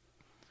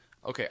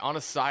 Okay, on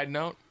a side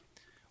note,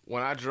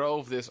 when I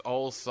drove this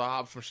old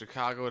Saab from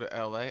Chicago to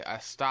L.A., I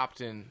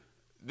stopped in...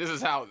 This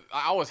is how...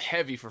 I was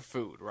heavy for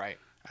food, right?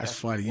 That's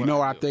funny. You know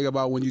what I think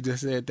about when you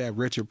just said that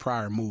Richard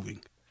Pryor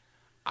moving?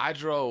 I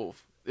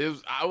drove...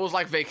 I was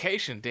like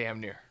vacation,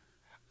 damn near.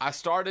 I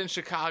started in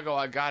Chicago.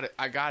 I got it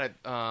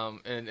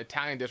in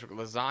Italian district,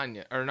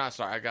 lasagna. Or not,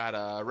 sorry. I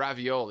got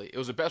ravioli. It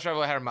was the best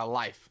ravioli I had in my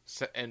life.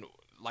 And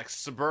like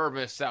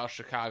suburban South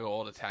Chicago,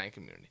 old Italian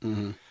community.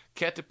 Mm-hmm.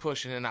 Kept it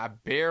pushing, and I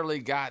barely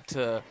got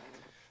to...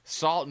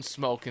 Salt and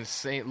Smoke in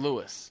St.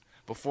 Louis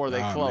before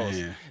they close.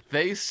 Man.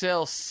 They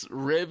sell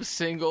rib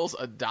singles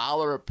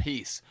 $1 a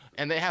piece,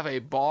 and they have a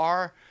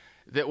bar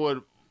that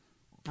would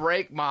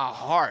break my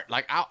heart.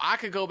 Like I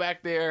could go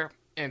back there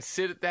and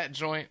sit at that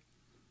joint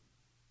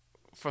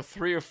for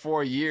 3 or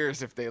 4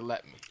 years if they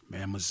let me.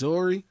 Man,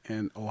 Missouri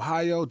and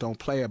Ohio don't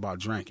play about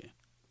drinking.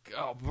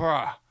 Oh,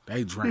 bruh.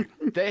 They drink.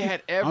 They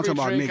had every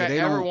drink I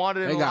ever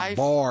wanted in life. They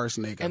got bars,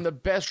 nigga. And the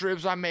best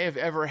ribs I may have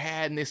ever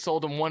had, and they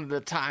sold them one at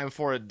a time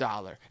for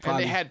 $1. And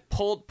they had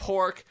pulled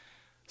pork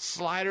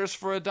sliders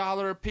for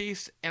 $1 a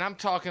piece, and I'm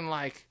talking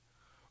like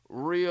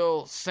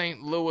real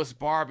St. Louis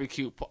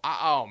barbecue.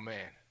 Oh,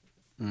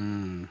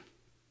 man.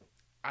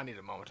 I need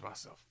a moment to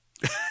myself.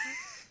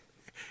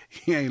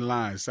 He ain't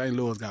lying. St.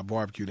 Louis got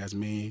barbecue, that's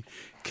mean.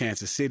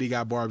 Kansas City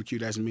got barbecue,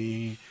 that's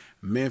mean.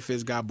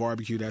 Memphis got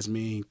barbecue, that's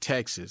mean.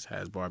 Texas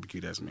has barbecue,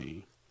 that's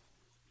mean.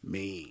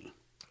 Mean.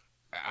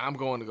 I'm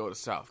going to go to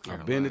South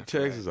Carolina. I've been to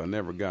Texas. I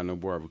never got no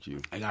barbecue.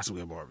 I got some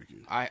good barbecue.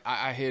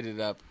 I hit it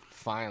up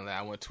finally.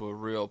 I went to a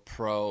real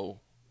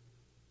pro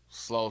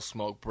slow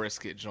smoke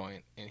brisket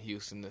joint in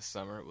Houston this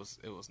summer. It was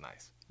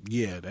nice.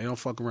 Yeah, they don't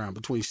fuck around.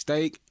 Between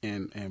steak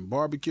and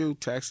barbecue,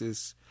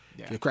 Texas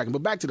get cracking.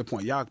 But back to the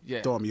point. Y'all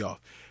throwing me off.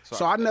 Sorry,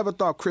 so I never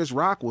thought Chris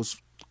Rock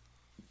was...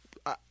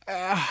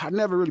 I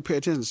never really paid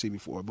attention to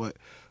CB4, but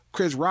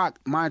Chris Rock,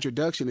 my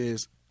introduction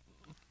is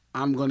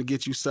I'm Gonna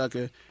Get You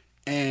Sucker,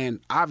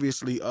 and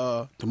obviously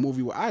the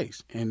movie with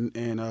Ice and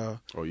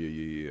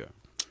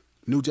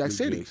New Jack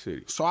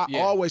City. So I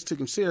always took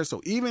him serious. So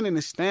even in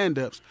his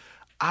stand-ups,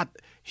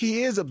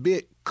 he is a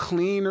bit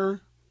cleaner.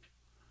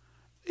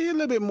 He a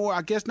little bit more,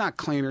 I guess not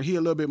cleaner, he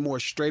a little bit more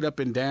straight up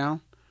and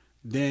down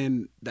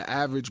than the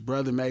average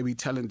brother maybe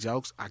telling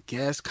jokes, I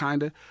guess,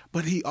 kind of.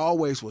 But he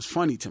always was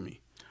funny to me.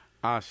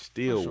 I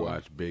still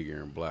watch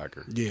Bigger and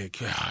Blacker. Yeah,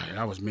 God,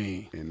 that was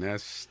mean. And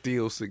that's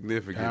still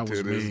significant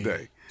to this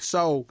day.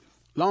 So,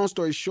 long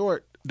story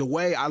short, the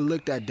way I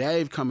looked at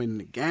Dave coming in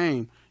the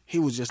game, he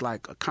was just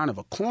like a kind of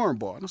a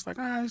cornball. And I was like,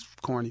 it's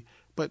corny.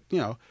 But,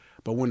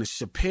 but when the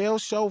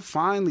Chappelle show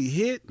finally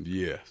hit,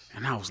 yes,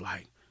 and I was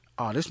like,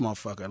 oh, this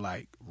motherfucker,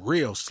 like,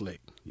 real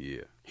slick.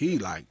 Yeah. He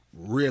like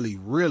really,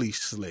 really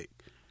slick.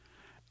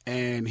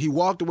 And he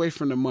walked away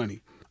from the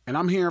money. And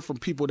I'm hearing from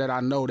people that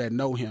I know that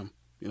know him,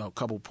 you know, a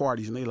couple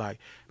parties, and they like,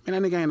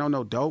 man, that nigga ain't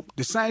no dope.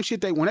 The same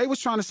shit when they was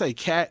trying to say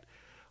Cat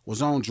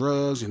was on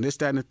drugs and this,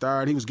 that, and the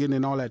third, he was getting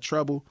in all that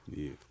trouble.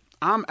 Yeah.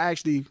 I'm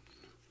actually,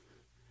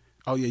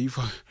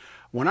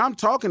 when I'm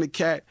talking to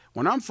Cat,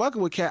 when I'm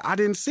fucking with Cat, I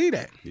didn't see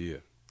that. Yeah.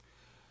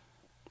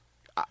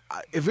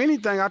 If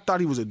anything, I thought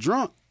he was a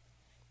drunk.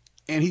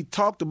 And he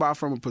talked about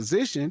from a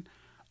position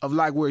of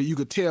like where you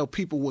could tell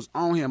people was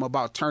on him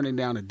about turning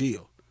down a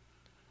deal.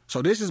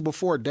 So this is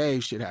before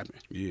Dave shit happened.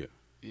 Yeah.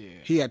 Yeah.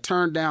 He had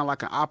turned down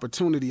like an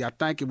opportunity. I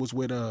think it was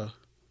with cause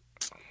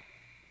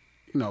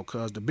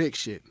the big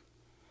shit.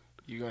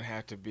 You're gonna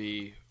have to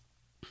be.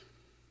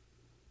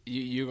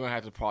 You're gonna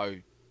have to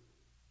probably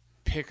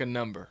pick a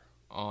number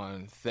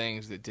on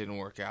things that didn't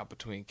work out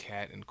between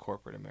Cat and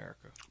corporate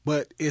America.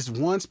 But it's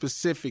one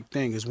specific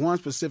thing. It's one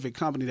specific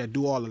company that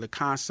do all of the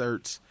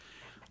concerts.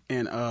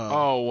 And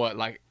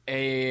not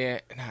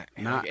AEG?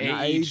 Not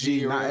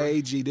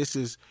AEG. This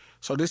is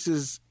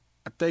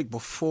I think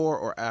before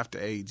or after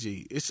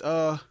AEG. It's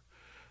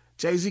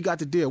Jay-Z got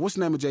the deal. What's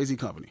the name of Jay-Z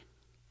company?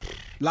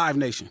 Live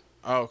Nation.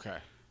 Okay.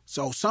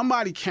 So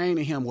somebody came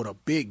to him with a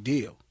big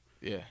deal.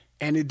 Yeah.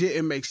 And it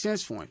didn't make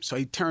sense for him. So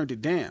he turned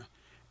it down.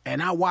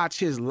 And I watched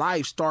his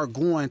life start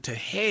going to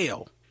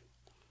hell.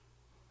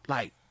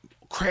 Like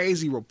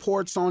crazy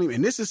reports on him.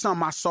 And this is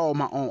something I saw with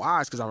my own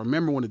eyes because I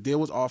remember when the deal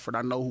was offered,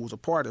 I know who was a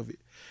part of it.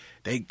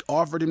 They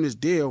offered him this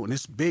deal and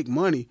this big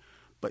money,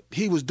 but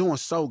he was doing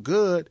so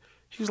good.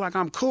 He was like,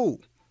 I'm cool.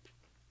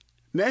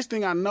 Next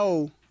thing I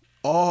know,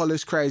 all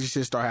this crazy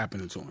shit start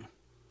happening to him.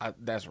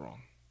 That's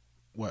wrong.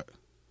 What?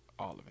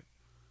 All of it.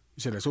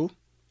 You said that's who?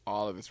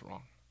 All of it's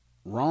wrong.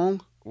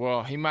 Wrong?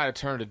 Well, he might have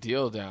turned a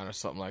deal down or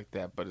something like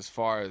that, but as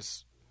far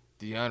as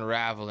the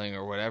unraveling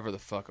or whatever the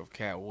fuck of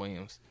Cat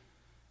Williams,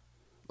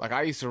 like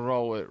I used to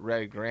roll with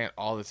Red Grant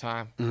all the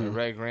time. Mm-hmm. And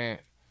Red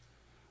Grant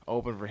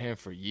opened for him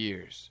for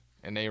years,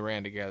 and they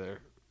ran together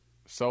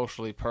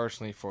socially,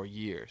 personally for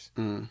years.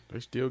 Mm. They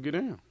still get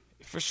down.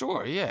 For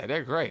sure, yeah,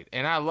 they're great.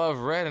 And I love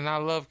Red and I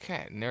love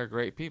Cat, and they're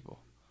great people.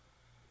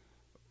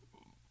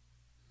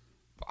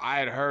 I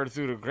had heard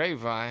through the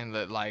grapevine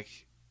that,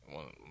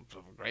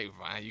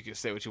 grapevine, you can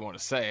say what you want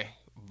to say,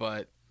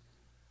 but,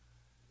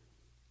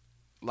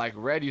 like,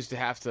 Red used to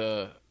have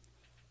to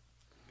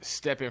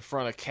step in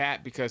front of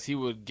Cat because he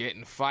would get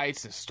in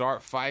fights and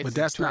start fights. But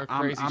that's not.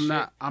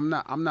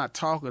 I'm not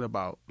talking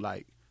about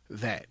like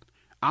that.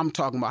 I'm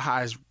talking about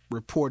how it's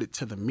reported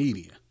to the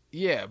media.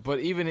 Yeah, but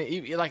even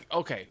like,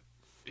 okay,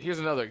 here's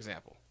another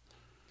example.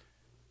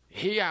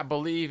 I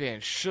believe,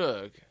 and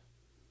Suge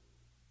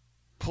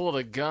pulled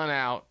a gun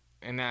out,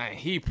 and now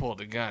he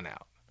pulled a gun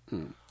out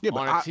on a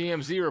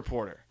TMZ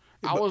reporter.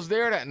 I was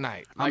there that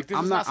night. Like, this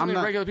is not something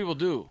regular people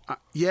do.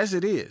 Yes,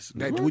 it is.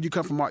 When you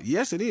come from our,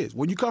 yes, it is.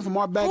 When you come from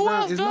our background, who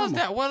else does normal.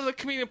 that? What other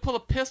comedian pull a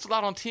pistol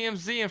out on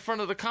TMZ in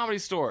front of the Comedy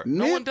Store?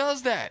 No one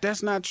does that.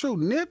 That's not true.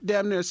 Nip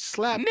damn near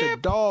slapped the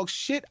dog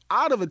shit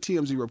out of a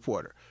TMZ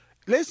reporter.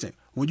 Listen,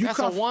 when you that's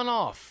come a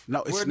one-off.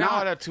 No, it's We're not.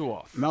 now at a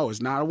two-off. No,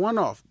 it's not a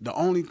one-off. The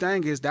only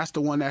thing is that's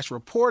the one that's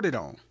reported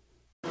on.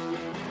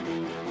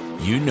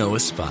 You know a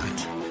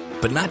spot,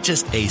 but not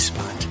just a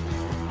spot.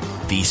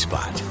 The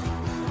spot.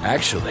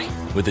 Actually,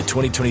 with the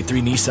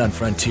 2023 Nissan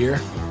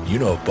Frontier, you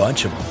know a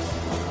bunch of them.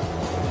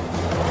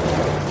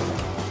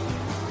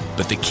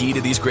 But the key to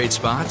these great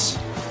spots?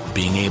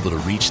 Being able to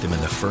reach them in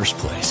the first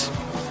place.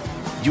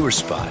 Your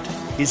spot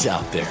is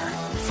out there.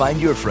 Find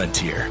your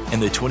Frontier in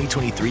the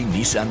 2023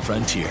 Nissan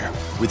Frontier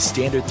with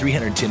standard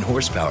 310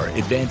 horsepower,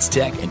 advanced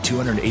tech, and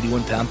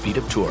 281 pound-feet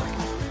of torque.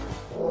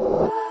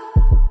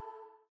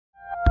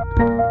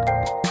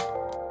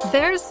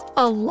 There's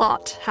a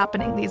lot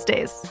happening these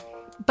days.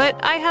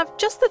 But I have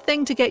just the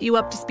thing to get you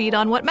up to speed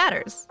on what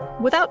matters,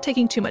 without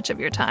taking too much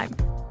of your time.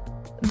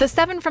 The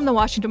 7 from the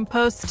Washington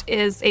Post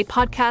is a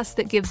podcast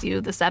that gives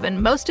you the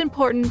 7 most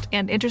important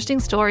and interesting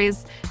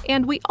stories,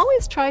 and we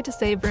always try to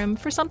save room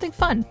for something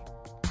fun.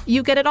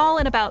 You get it all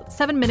in about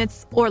 7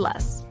 minutes or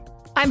less.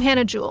 I'm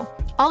Hannah Jewell.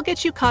 I'll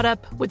get you caught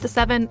up with the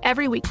 7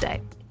 every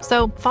weekday.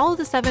 So follow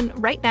the 7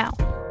 right now.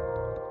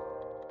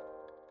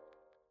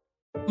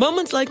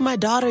 Moments like my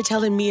daughter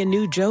telling me a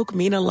new joke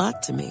mean a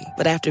lot to me.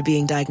 But after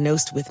being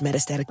diagnosed with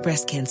metastatic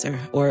breast cancer,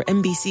 or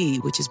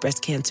MBC, which is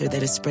breast cancer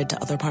that is spread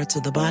to other parts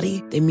of the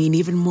body, they mean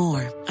even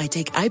more. I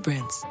take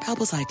Ibrance,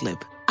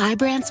 palbociclib.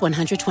 Ibrance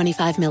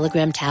 125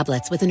 milligram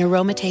tablets with an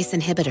aromatase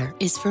inhibitor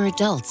is for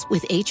adults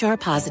with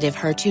HR-positive,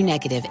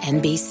 HER2-negative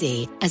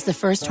MBC as the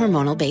first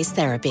hormonal-based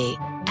therapy.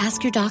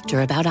 Ask your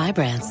doctor about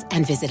Ibrance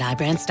and visit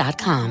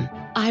Ibrance.com.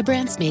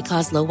 Ibrance may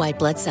cause low white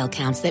blood cell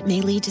counts that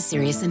may lead to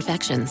serious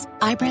infections.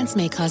 Ibrance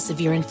may cause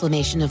severe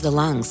inflammation of the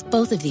lungs.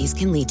 Both of these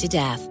can lead to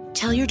death.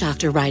 Tell your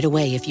doctor right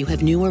away if you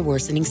have new or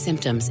worsening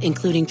symptoms,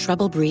 including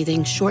trouble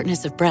breathing,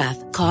 shortness of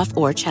breath, cough,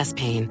 or chest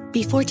pain.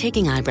 Before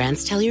taking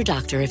Ibrance, tell your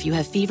doctor if you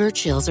have fever,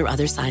 chills, or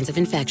other signs of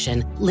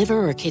infection,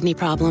 liver or kidney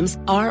problems,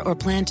 are or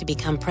plan to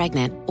become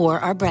pregnant, or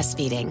are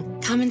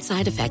breastfeeding. Common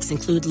side effects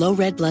include low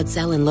red blood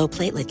cell and low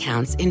platelet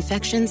counts,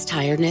 infections,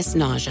 tiredness,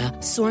 nausea,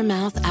 sore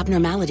mouth,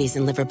 abnormalities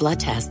in liver blood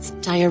tests,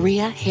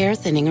 diarrhea, hair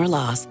thinning or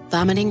loss,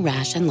 vomiting,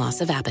 rash, and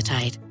loss of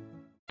appetite.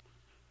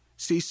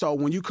 See, so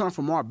when you come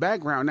from our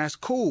background, that's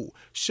cool.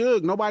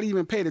 Suge, nobody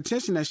even paid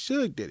attention that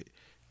Suge did it.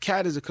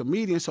 Cat is a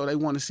comedian, so they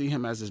want to see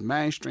him as this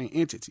mainstream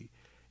entity.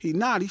 He's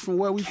from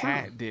where we from.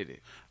 Cat did it.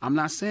 I'm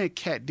not saying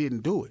Cat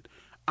didn't do it.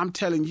 I'm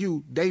telling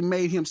you, they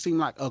made him seem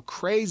like a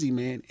crazy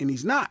man, and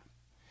he's not.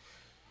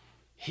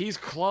 He's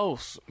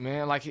close,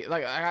 man. Like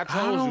I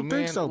told you, man. I don't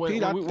think so,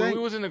 Pete. When we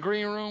was in the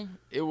green room,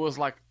 it was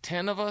like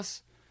 10 of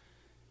us.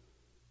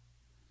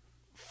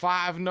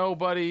 5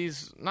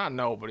 nobodies, not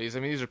nobodies.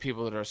 I mean, these are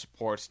people that are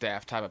support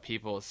staff type of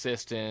people,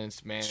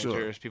 assistants,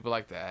 managers, people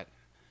like that.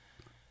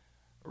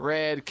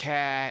 Red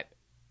Cat,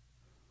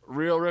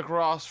 Real Rick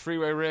Ross,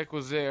 Freeway Rick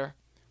was there.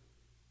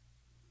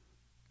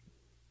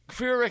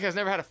 Freeway Rick has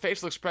never had a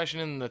facial expression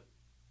in the.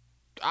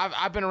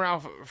 I've been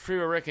around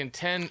Freeway Rick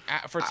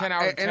for 10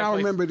 hours. And I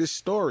remember this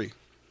story.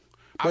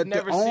 But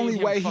the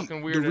only way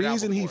the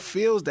reason he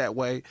feels that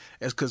way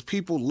is because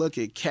people look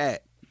at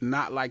Cat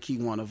not like he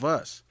one of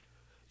us.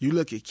 You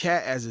look at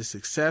Cat as a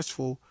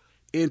successful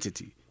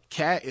entity.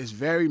 Cat is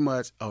very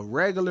much a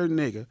regular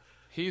nigga.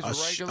 He's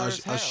regular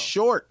as hell. A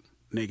short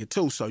nigga,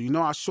 too. So you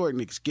know how short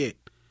niggas get.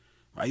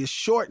 Right? He's a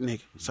short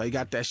nigga. So he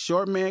got that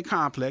short man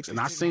complex, and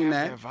I seen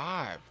that.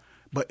 Vibe.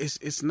 But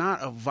it's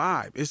not a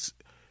vibe.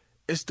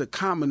 It's the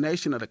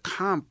combination of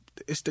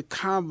it's the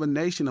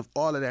combination of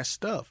all of that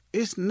stuff.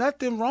 It's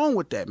nothing wrong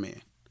with that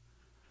man.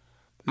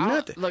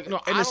 Nothing.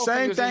 And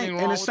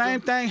the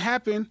same thing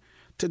happened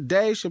to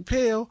Dave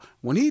Chappelle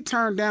when he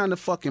turned down the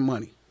fucking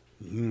money.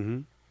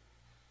 Mm-hmm.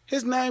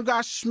 His name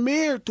got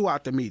smeared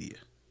throughout the media.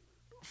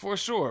 For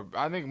sure.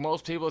 I think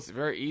most people, it's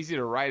very easy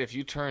to write, if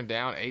you turn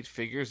down 8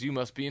 figures, you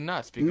must be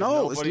nuts. Because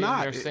nobody in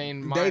their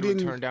sane mind would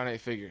turn down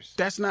 8 figures.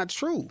 That's not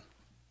true.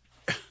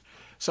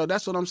 So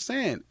that's what I'm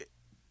saying.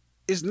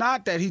 It's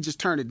not that he just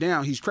turned it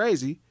down. He's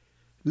crazy.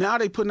 Now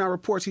they putting out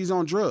reports he's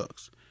on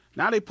drugs.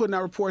 Now they putting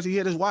out reports he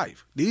hit his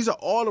wife. These are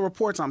all the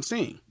reports I'm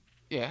seeing.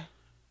 Yeah.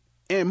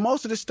 And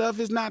most of this stuff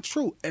is not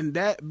true. And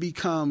that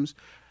becomes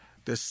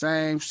the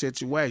same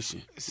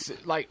situation.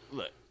 Like,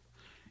 look.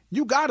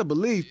 You got to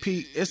believe,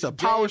 Pete, it's a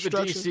power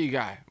structure. Dave, the DC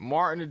guy.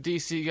 Martin, the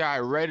DC guy.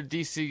 Red,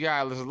 the DC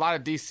guy. There's a lot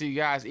of DC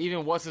guys.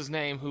 Even what's his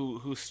name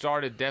who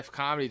started Def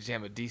Comedy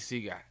Jam, a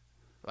DC guy.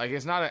 Like,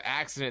 it's not an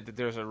accident that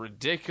there's a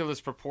ridiculous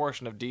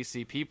proportion of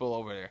DC people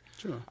over there.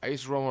 Sure. I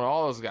used to roll with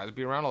all those guys,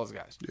 be around all those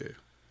guys. Yeah.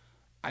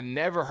 I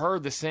never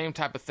heard the same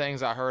type of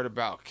things I heard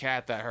about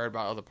Cat that I heard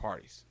about other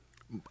parties.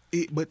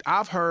 But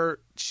I've heard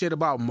shit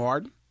about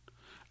Martin.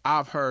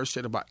 I've heard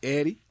shit about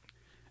Eddie.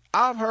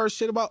 I've heard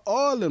shit about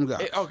all them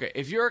guys. Okay,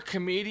 if you're a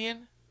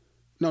comedian...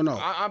 No.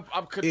 I'm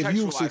contextualizing. If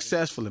you're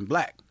successful and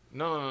black.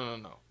 No.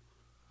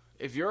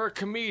 If you're a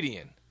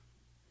comedian,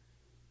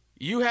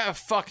 you have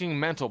fucking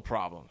mental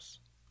problems.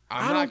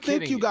 I don't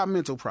think you got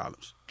mental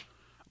problems.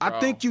 Bro. I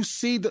think you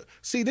see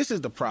this is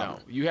the problem.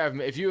 No, you have.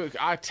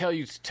 I tell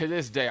you to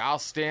this day, I'll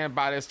stand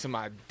by this to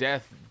my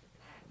death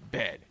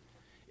bed.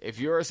 If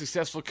you're a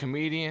successful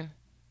comedian,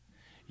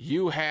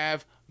 you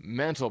have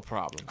mental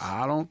problems.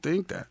 I don't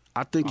think that.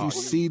 I think you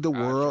see the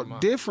world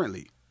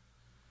differently.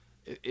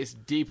 It's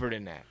deeper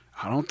than that.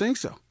 I don't think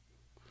so.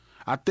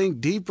 I think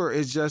deeper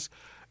is just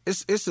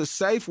it's a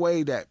safe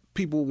way that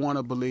people want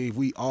to believe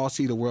we all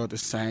see the world the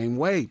same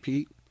way,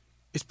 Pete.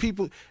 It's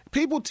people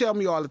tell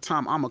me all the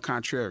time I'm a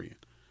contrarian.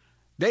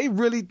 They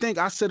really think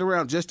I sit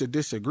around just to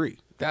disagree.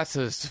 That's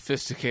a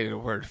sophisticated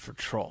word for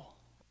troll.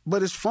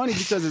 But it's funny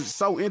because it's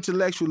so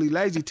intellectually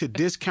lazy to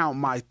discount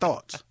my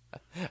thoughts.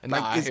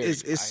 Like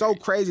it's so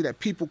crazy that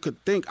people could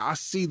think I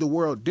see the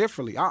world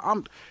differently.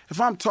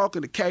 If I'm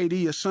talking to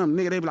KD or some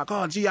nigga, they be like,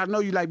 "Oh, gee, I know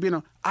you like being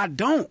on." I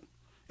don't.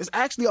 It's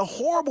actually a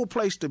horrible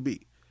place to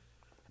be.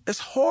 It's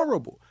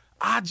horrible.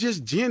 I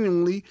just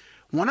genuinely,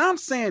 when I'm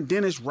saying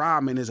Dennis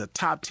Rodman is a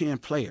top 10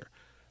 player,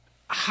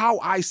 how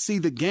I see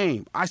the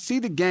game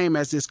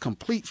as this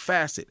complete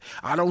facet.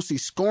 I don't see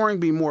scoring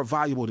being more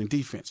valuable than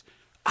defense.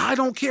 I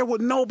don't care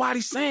what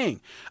nobody's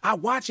saying. I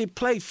watch it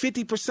play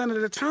 50%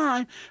 of the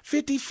time,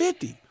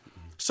 50-50.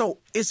 So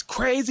it's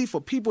crazy for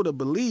people to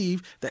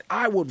believe that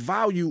I would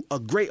value a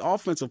great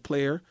offensive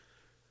player.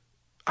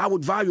 I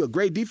would value a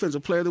great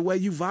defensive player the way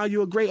you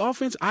value a great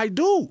offense. I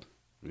do.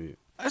 Yeah.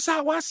 That's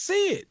how I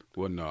see it.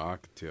 Well, no, I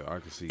can tell. I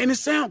can see. And it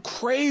sounds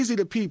crazy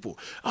to people.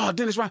 Oh,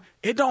 Dennis Rodman.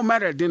 It don't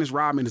matter that Dennis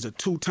Rodman is a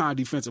 2-time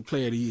Defensive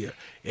Player of the Year.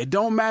 It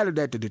don't matter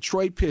that the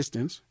Detroit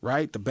Pistons,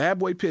 right, the bad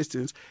boy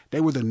Pistons,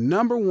 they were the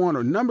number 1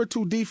 or number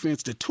 2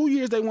 defense the 2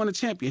 years they won the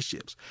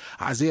championships.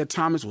 Isaiah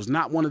Thomas was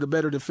not one of the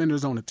better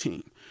defenders on the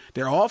team.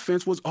 Their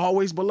offense was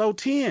always below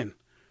 10.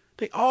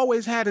 They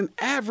always had an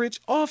average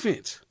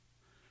offense.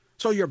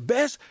 So your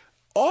best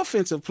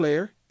offensive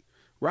player,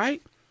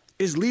 right,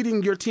 is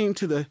leading your team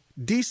to the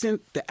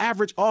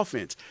average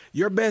offense.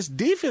 Your best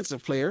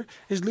defensive player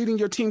is leading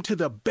your team to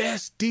the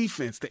best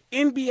defense, the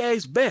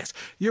NBA's best.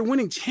 You're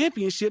winning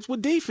championships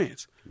with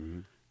defense.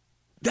 Mm-hmm.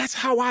 That's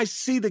how I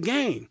see the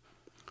game.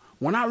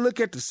 When I look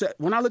at the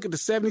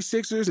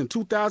 76ers in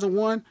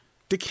 2001,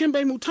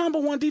 Dikembe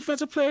Mutombo won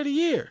Defensive Player of the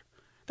Year.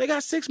 They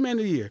got Sixth Man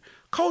of the Year,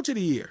 Coach of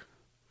the Year,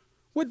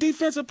 with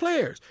defensive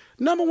players.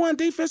 Number 1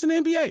 defense in the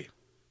NBA.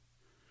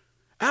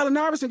 Allen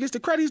Iverson gets the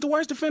credit. He's the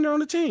worst defender on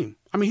the team.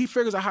 I mean, he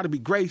figures out how to be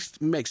great,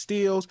 make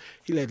steals.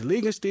 He led the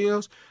league in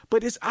steals.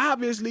 But it's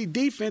obviously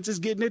defense is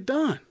getting it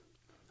done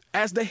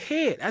as the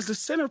head, as the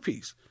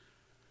centerpiece.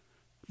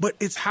 But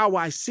it's how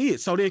I see it.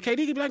 So then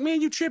KD can be like,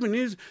 man, you tripping.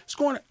 He's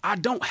scoring. I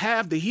don't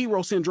have the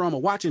hero syndrome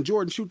of watching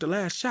Jordan shoot the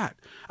last shot.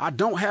 I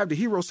don't have the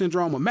hero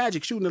syndrome of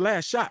Magic shooting the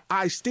last shot.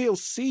 I still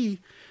see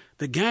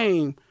the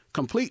game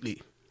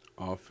completely.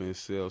 Offense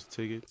sells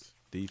tickets.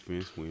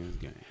 Defense wins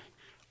game.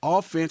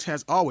 Offense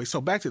has always. So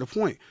back to the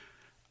point.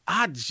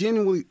 I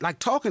genuinely, like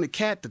talking to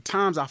Cat the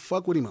times I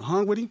fuck with him and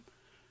hung with him,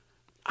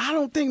 I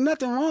don't think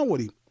nothing wrong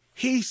with him.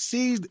 He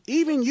sees,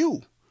 even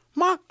you.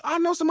 I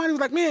know somebody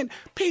was like, man,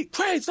 Pete,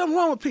 Craig, something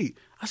wrong with Pete.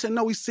 I said,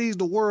 no, he sees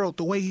the world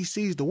the way he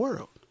sees the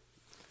world.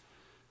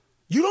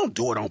 You don't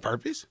do it on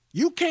purpose.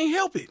 You can't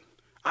help it.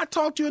 I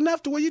talked to you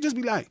enough to where you just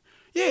be like,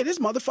 yeah, this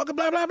motherfucker,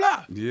 blah, blah,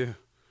 blah. Yeah.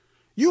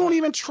 You don't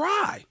even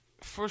try.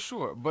 For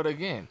sure. But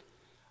again,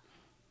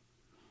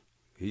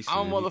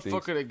 I'm a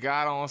motherfucker that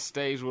got on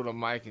stage with a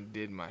mic and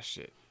did my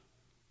shit.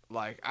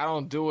 Like, I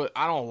don't do it.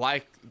 I don't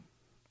like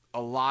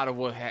a lot of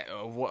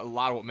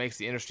what makes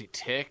the industry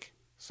tick.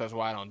 So that's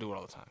why I don't do it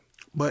all the time.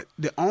 But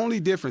the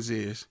only difference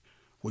is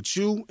with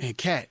you and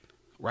Cat,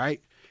 right,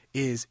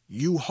 is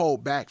you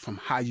hold back from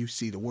how you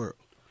see the world.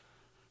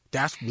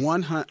 That's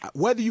 100.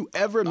 Whether you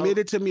ever admit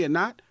it to me or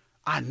not,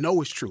 I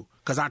know it's true.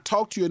 Because I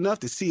talk to you enough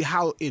to see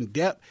how in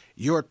depth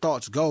your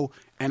thoughts go.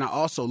 And I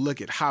also look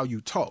at how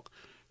you talk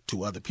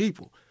to other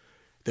people.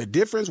 The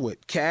difference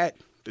with Cat,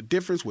 the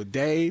difference with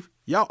Dave,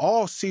 y'all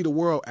all see the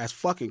world as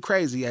fucking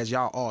crazy as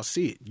y'all all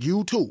see it.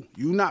 You too.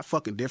 You not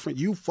fucking different.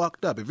 You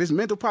fucked up. If it's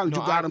mental problems,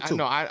 you got them too.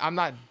 I'm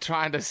not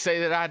trying to say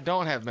that I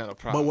don't have mental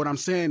problems. But what I'm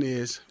saying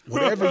is,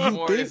 whatever you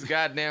think. This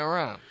goddamn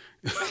rum.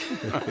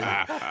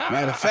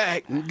 Matter of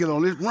fact, we get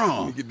on this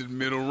rum. Get this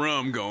middle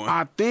rum going.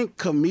 I think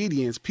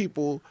comedians,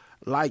 people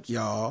like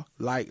y'all,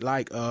 I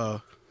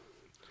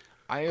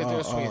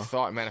introduce between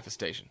thought and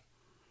manifestation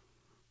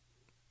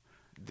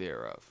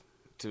thereof,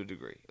 to a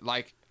degree.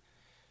 Like,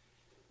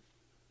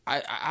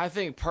 I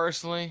think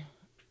personally,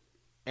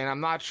 and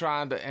I'm not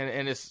trying to,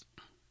 and it's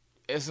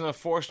an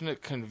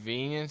unfortunate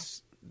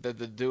convenience that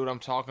the dude I'm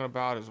talking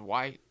about is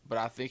white, but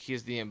I think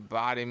he's the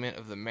embodiment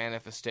of the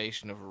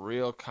manifestation of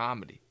real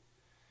comedy,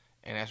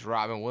 and that's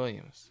Robin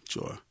Williams.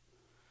 Sure,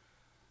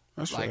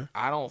 that's like,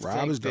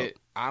 fair.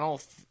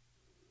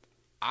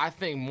 I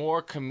think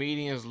more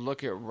comedians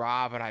look at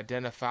Rob and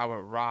identify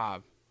with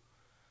Rob,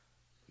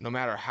 no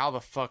matter how the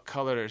fuck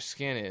color their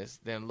skin is,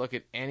 than look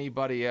at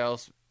anybody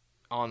else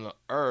on the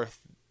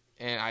earth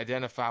and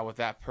identify with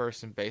that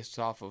person based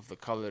off of the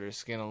color of their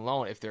skin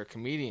alone if they're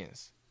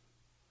comedians.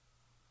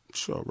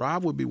 Sure,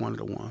 Rob would be one of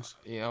the ones.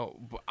 You know,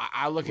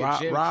 I look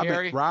at Jim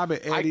Carrey. Rob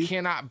and Eddie. I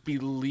cannot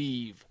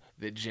believe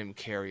that Jim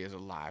Carrey is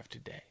alive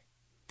today.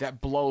 That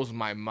blows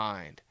my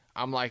mind.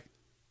 I'm like,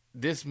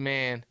 this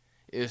man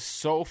is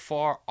so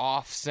far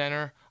off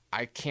center,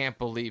 I can't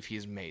believe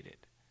he's made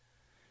it.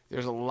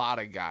 There's a lot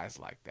of guys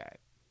like that.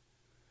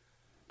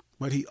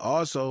 But he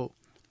also,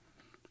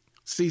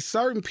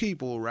 certain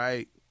people,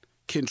 right,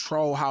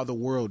 control how the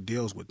world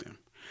deals with them.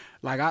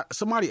 Like,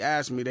 somebody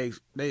asked me,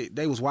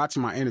 they was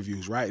watching my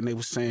interviews, right, and they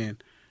was saying,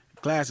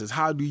 Glasses,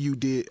 how do you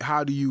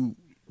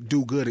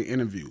do good in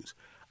interviews?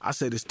 I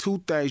said, there's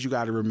two things you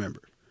got to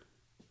remember.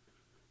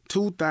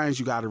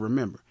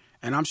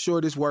 And I'm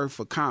sure this works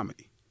for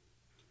comedy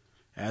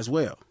as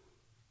well.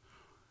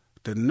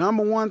 The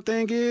number one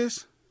thing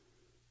is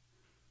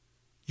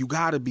you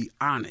got to be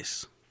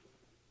honest.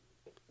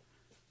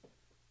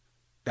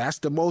 That's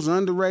the most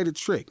underrated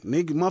trick.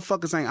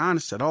 Motherfuckers ain't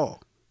honest at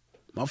all.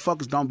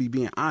 Motherfuckers don't be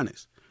being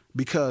honest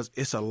because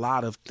it's a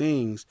lot of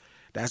things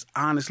that's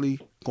honestly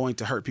going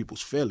to hurt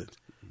people's feelings.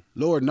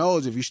 Lord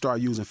knows if you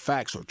start using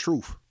facts or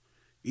truth,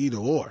 either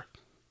or,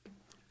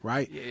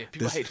 right? Yeah,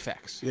 people hate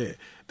facts. Yeah.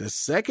 The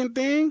second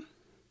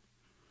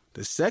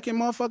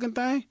motherfucking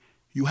thing,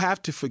 you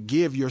have to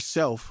forgive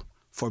yourself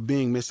for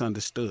being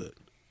misunderstood.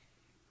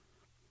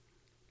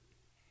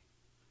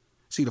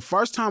 See, the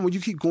first time when you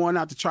keep going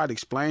out to try to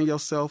explain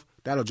yourself,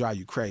 that'll drive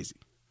you crazy.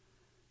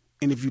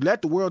 And if you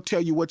let the world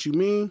tell you what you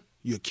mean,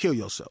 you'll kill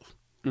yourself.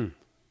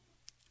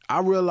 I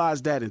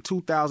realized that in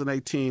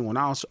 2018 when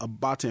I was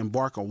about to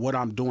embark on what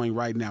I'm doing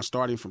right now,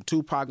 starting from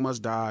Tupac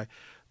Must Die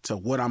to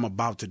what I'm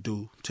about to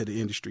do to the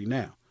industry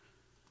now.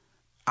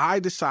 I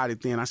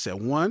decided then, I said,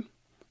 one,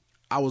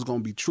 I was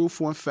going to be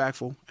truthful and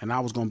factful, and I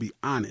was going to be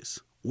honest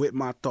with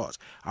my thoughts.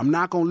 I'm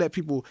not going to let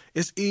people,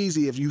 it's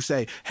easy if you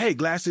say, hey,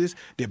 Glasses,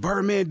 did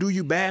Birdman do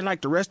you bad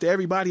like the rest of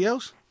everybody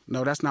else?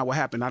 No, that's not what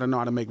happened. I didn't know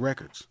how to make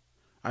records.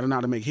 I didn't know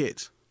how to make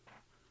hits.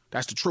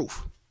 That's the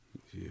truth.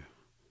 Yeah.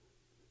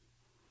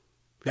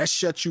 That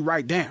shuts you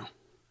right down.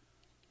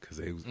 Because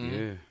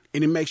yeah.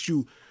 And it makes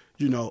you,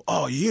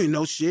 oh, you ain't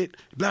know shit,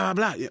 blah,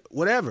 blah, blah.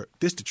 Whatever.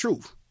 This the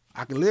truth.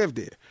 I can live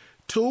there.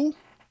 2, you know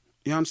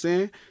what I'm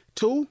saying?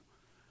 2,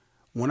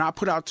 when I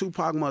put out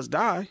Tupac Must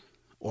Die,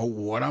 or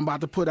what I'm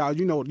about to put out,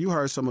 you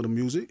heard some of the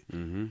music.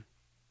 Mm-hmm.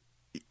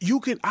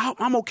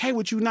 I'm okay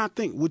with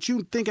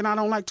you thinking I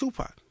don't like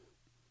Tupac.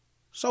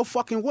 So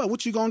fucking what?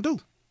 What you gonna do?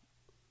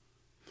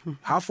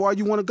 How far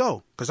you want to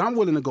go? Because I'm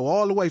willing to go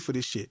all the way for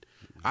this shit.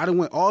 I done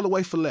went all the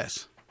way for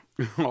less.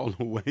 All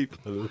the way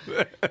for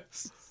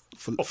less.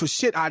 For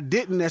shit I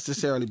didn't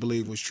necessarily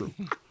believe was true.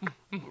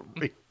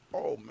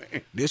 Oh,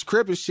 man. This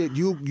crippin' shit,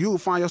 you'll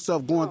find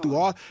yourself going through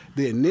all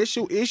the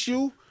initial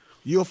issue.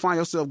 You'll find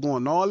yourself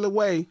going all the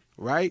way,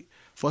 right,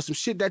 for some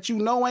shit that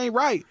ain't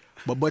right,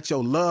 but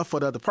your love for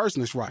the other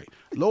person is right.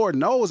 Lord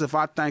knows if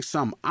I think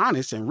something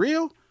honest and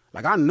real,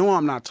 like I know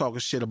I'm not talking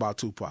shit about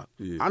Tupac.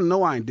 Yeah. I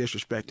know I ain't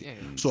disrespecting. Yeah.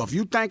 So if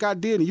you think I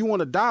did and you want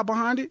to die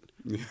behind it,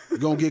 you're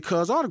going to get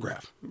Cuz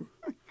autograph.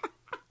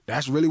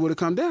 That's really what it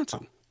comes down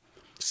to.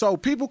 So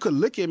people could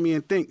look at me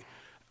and think,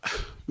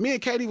 me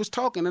and Katie was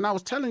talking and I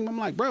was telling him, I'm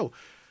like, bro,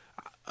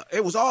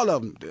 it was all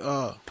of them.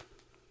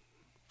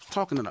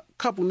 Talking to a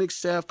couple niggas,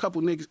 Seth,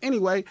 couple niggas.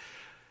 Anyway,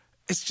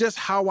 it's just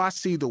how I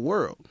see the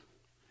world.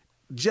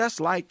 Just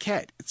like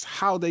Cat, it's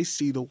how they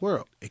see the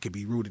world. It could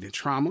be rooted in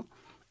trauma.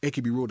 It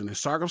could be rooted in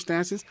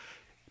circumstances.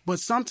 But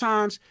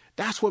sometimes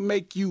that's what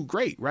make you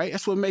great, right?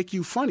 That's what make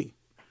you funny.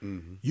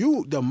 Mm-hmm.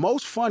 You the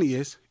most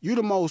funniest, you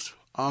the most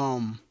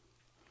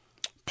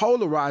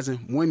polarizing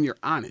when you're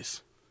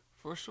honest.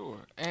 For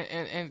sure.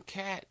 And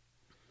Cat,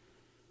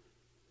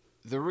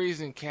 the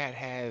reason Cat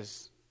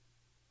has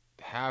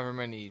however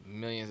many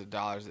millions of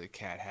dollars that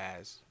Cat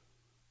has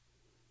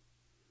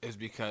is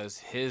because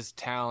his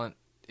talent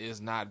is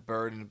not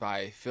burdened by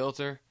a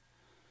filter,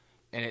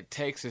 and it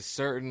takes a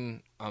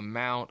certain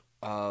amount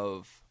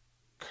of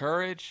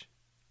courage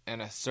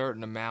and a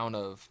certain amount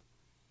of...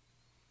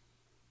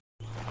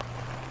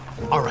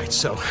 All right,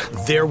 so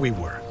there we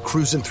were,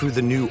 cruising through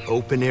the new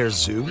open-air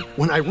zoo,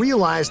 when I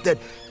realized that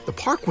the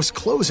park was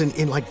closing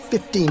in like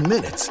 15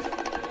 minutes.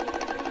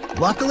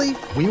 Luckily,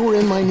 we were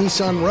in my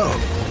Nissan Rogue.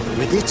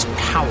 With its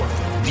powerful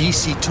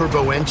VC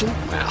turbo engine,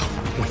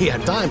 well, we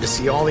had time to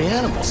see all the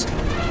animals.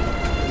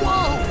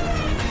 Whoa!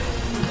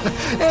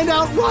 And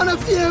outrun a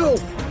few!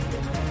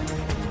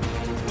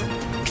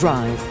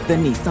 Drive the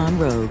Nissan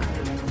Rogue.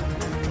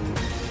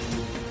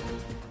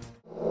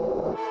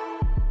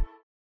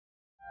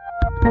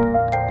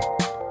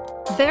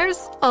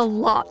 There's a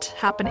lot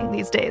happening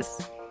these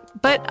days.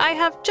 But I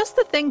have just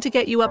the thing to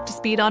get you up to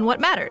speed on what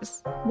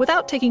matters,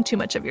 without taking too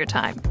much of your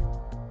time.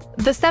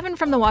 The 7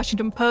 from the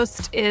Washington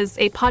Post is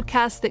a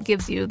podcast that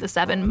gives you the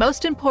 7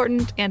 most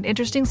important and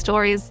interesting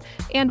stories,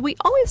 and we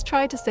always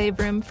try to save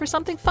room for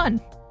something fun.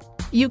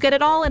 You get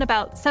it all in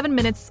about 7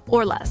 minutes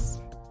or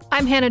less.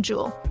 I'm Hannah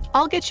Jewell.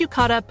 I'll get you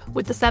caught up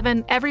with the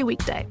 7 every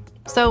weekday.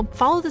 So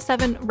follow the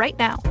 7 right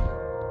now.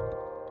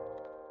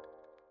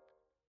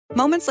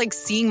 Moments like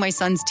seeing my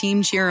son's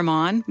team cheer him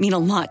on mean a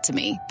lot to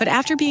me. But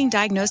after being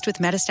diagnosed with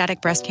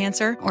metastatic breast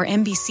cancer, or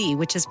MBC,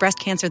 which is breast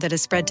cancer that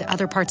has spread to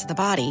other parts of the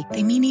body,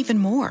 they mean even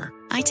more.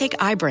 I take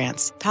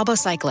Ibrance,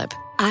 palbociclib.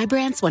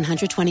 Ibrance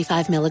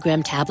 125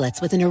 milligram tablets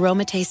with an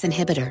aromatase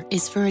inhibitor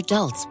is for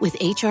adults with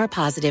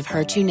HR-positive,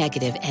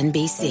 HER2-negative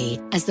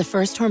NBC as the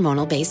first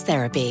hormonal-based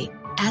therapy.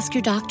 Ask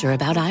your doctor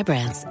about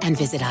Ibrance and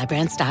visit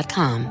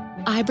Ibrance.com.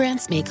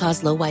 Ibrance may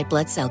cause low white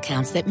blood cell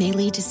counts that may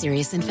lead to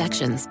serious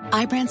infections.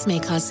 Ibrance may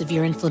cause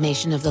severe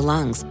inflammation of the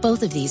lungs.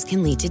 Both of these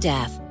can lead to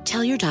death.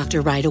 Tell your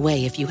doctor right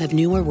away if you have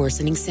new or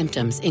worsening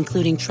symptoms,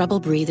 including trouble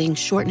breathing,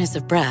 shortness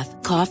of breath,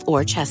 cough,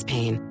 or chest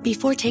pain.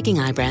 Before taking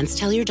Ibrance,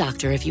 tell your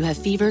doctor if you have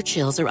fever,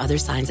 chills, or other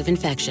signs of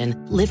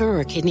infection, liver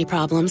or kidney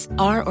problems,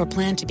 are or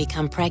plan to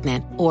become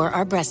pregnant, or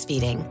are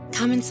breastfeeding.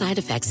 Common side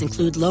effects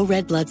include low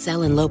red blood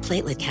cell and low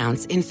platelet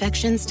counts,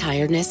 infections,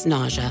 tiredness,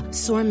 nausea,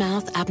 sore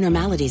mouth,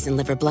 abnormalities in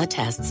liver blood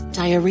tests,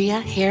 diarrhea,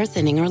 hair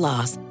thinning or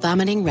loss,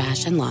 vomiting,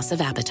 rash, and loss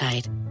of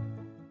appetite.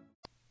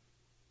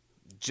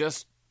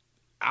 Just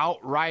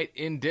outright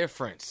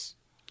indifference.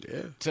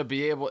 Yeah. To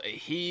be able...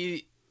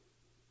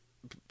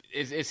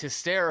 It's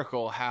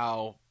hysterical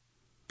how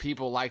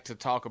people like to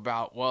talk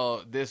about,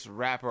 well, this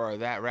rapper or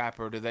that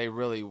rapper, do they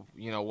really,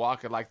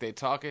 walk it like they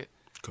talk it?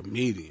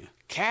 Comedian.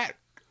 Cat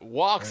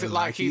walks it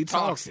like he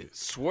talks it.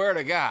 Swear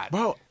to God.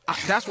 Bro,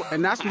 that's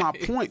my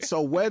point.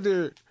 So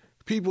whether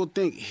people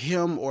think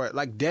him or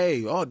like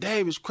Dave, oh,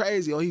 Dave is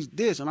crazy, or he's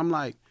this, and I'm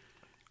like,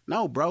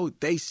 no, bro,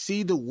 they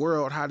see the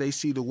world how they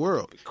see the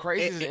world.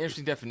 Crazy is an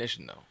interesting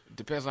definition, though. It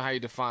depends on how you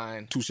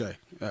define. Touche.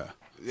 Yeah.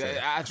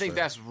 I think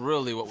that's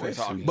really what we're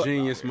talking about.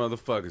 Genius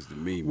motherfuckers to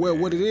me, well,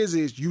 man. What it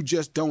is you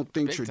just don't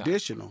think big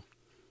traditional.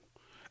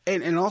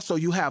 And also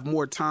you have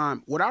more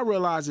time. What I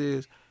realize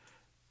is,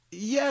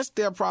 yes,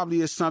 there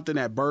probably is something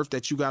at birth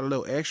that you got a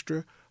little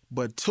extra,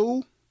 but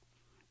 2,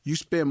 you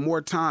spend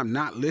more time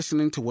not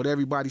listening to what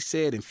everybody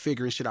said and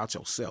figuring shit out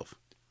yourself.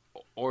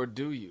 Or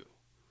do you?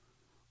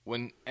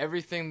 when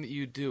everything that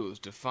you do is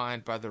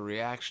defined by the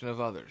reaction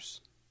of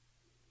others,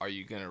 are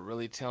you going to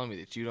really tell me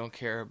that you don't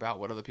care about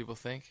what other people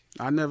think?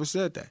 I never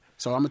said that.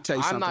 So I'm going to tell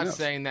you something else. I'm not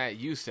saying that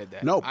you said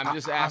that. No, I'm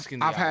just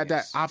asking I've the had that.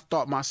 audience. I've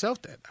thought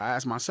myself that. I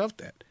asked myself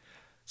that.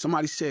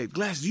 Somebody said,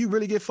 Glass, do you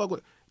really get fucked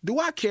with? Do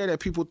I care that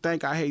people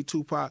think I hate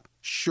Tupac?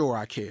 Sure,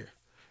 I care.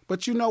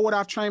 But you know what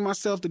I've trained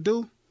myself to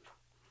do?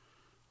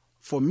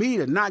 For me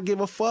to not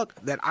give a fuck,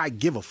 that I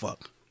give a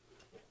fuck.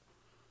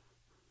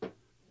 You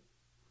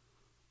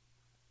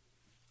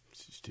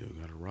still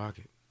got to rock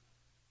it.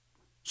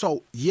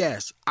 So,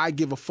 yes, I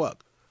give a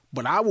fuck.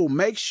 But I will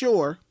make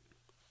sure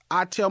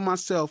I tell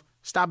myself,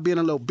 stop being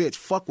a little bitch.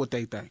 Fuck what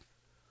they think.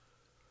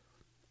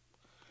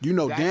 You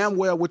know damn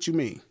well what you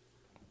mean.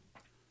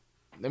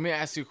 Let me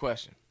ask you a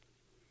question.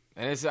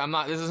 And this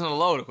isn't a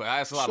loaded question. I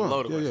ask a lot of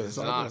loaded questions. It's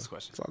an honest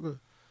question. It's all good.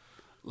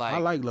 Like, I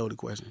like loaded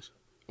questions.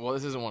 Well,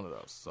 this isn't one of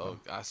those. So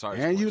I sorry.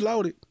 And you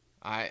loaded.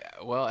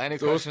 Any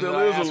so question still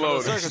that is I ask a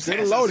loaded. Still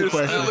a loaded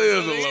question. Still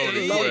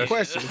is a loaded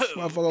question. This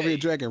motherfucker over here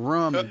drinking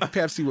rum and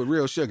Pepsi with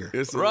real sugar.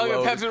 Rum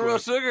and Pepsi with real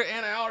sugar,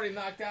 and I already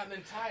knocked out an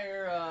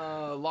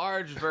entire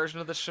large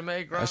version of the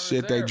Chimay Grand That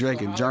shit they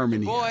drink in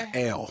Germany.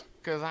 Ale.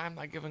 Because I'm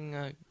not giving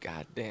a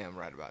goddamn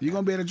right about that. You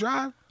gonna be able to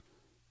drive?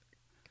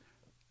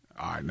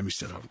 All right, let me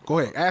shut up. Go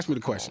ahead. Ask me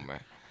the question. Man.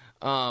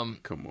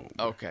 Come on.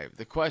 Okay,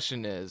 the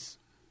question is,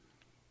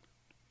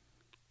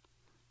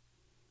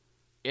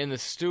 in the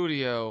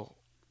studio,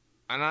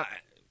 and I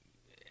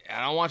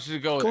don't want you to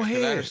go there,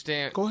 ahead. I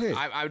understand. Go ahead.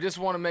 I just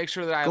want to make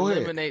sure that I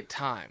eliminate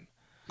time.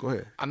 Go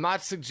ahead. I'm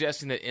not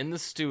suggesting that in the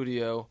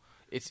studio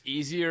it's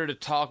easier to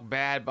talk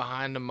bad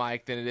behind the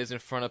mic than it is in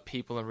front of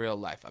people in real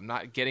life. I'm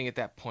not getting at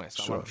that point.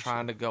 So I'm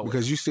trying to go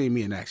because you see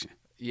me in action.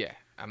 Yeah,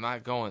 I'm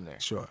not going there.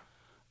 Sure.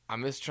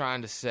 I'm just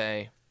trying to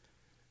say,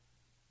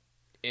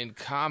 in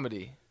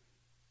comedy,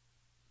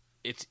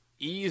 it's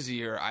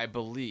easier, I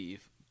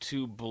believe,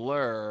 to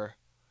blur,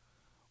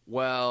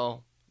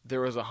 well,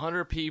 there was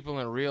 100 people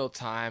in real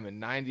time and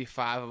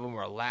 95 of them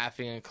were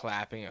laughing and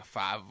clapping and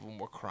 5 of them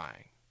were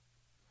crying.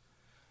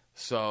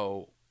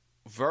 So,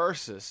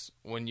 versus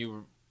when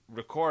you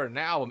record an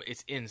album,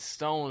 it's in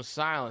stone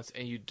silence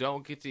and you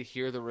don't get to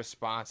hear the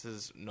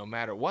responses no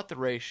matter what the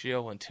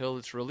ratio until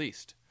it's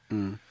released.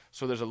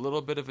 So there's a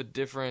little bit of a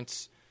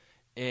difference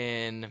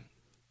in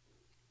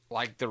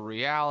like the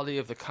reality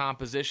of the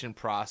composition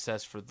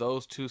process for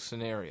those two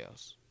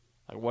scenarios.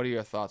 Like, what are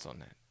your thoughts on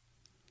that?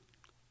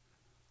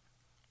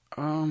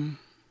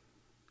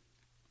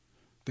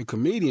 The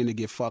comedian to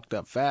get fucked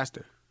up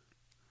faster.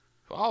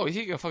 Oh,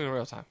 he can fuck in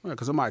real time.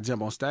 Because I might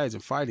jump on stage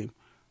and fight him.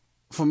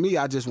 For me,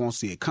 I just won't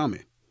see it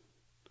coming.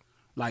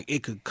 Like,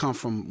 it could come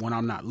from when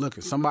I'm not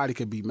looking. Somebody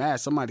could be mad.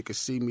 Somebody could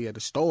see me at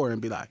the store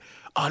and be like,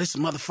 oh, this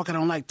motherfucker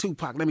don't like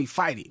Tupac. Let me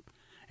fight him.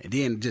 And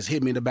then just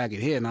hit me in the back of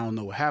the head and I don't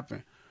know what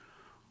happened.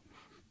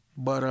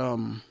 But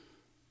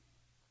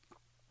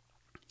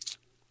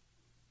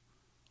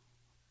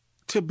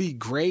to be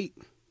great,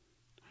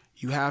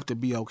 you have to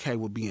be okay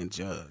with being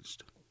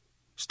judged.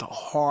 It's the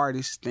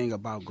hardest thing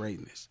about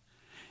greatness.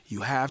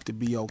 You have to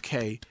be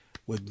okay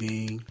with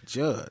being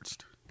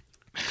judged.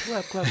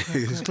 Clap for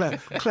glasses.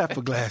 Clap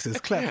for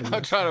glasses.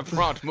 I'm trying to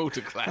prompt Mook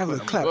to clap.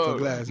 Clap for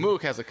glasses.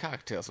 Mook has a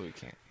cocktail, so he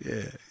can't.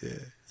 Yeah.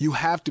 You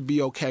have to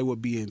be okay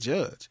with being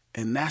judged.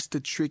 And that's the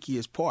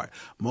trickiest part.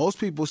 Most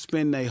people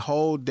spend their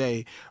whole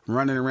day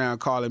running around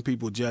calling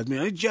people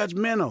judgmental. It's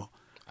judgmental.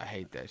 I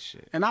hate that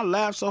shit. And I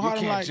laugh so hard.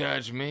 You can't I'm like,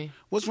 judge me.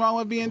 What's wrong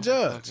with being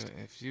judged?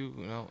 If you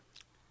know,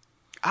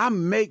 I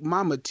make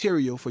my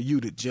material for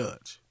you to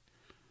judge.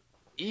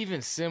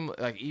 Even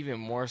even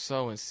more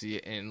so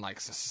in like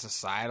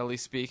societally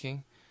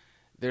speaking,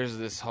 there's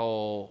this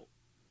whole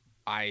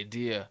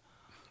idea.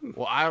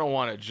 Well, I don't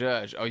want to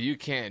judge. Oh, you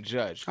can't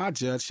judge. I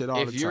judge shit all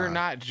the time. If you're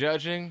not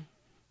judging,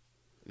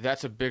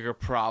 that's a bigger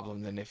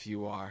problem than if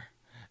you are.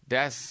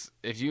 That's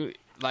if you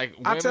like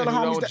women who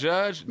don't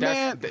judge.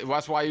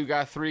 That's why you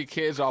got 3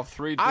 kids off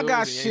 3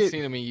 dudes. You ain't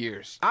seen them in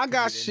years. I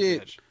got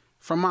shit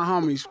from my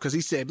homies because he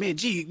said, "Man,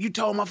 G, you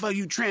told motherfucker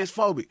you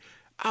transphobic."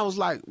 I was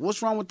like,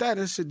 what's wrong with that?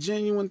 It's a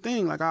genuine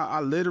thing. Like, I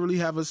literally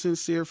have a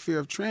sincere fear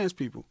of trans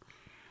people.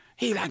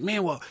 He like,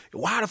 man, well,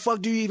 why the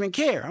fuck do you even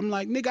care? I'm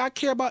like, nigga, I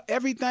care about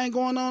everything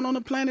going on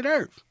the planet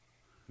Earth.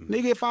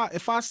 Nigga,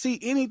 if I see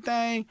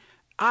anything,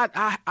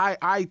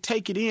 I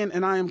take it in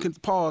and I am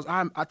pause.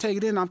 I take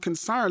it in. I'm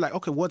concerned. Like,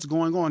 okay, what's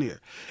going on here?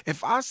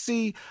 If I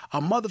see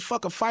a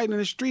motherfucker fighting in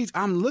the streets,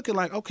 I'm looking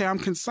like, okay, I'm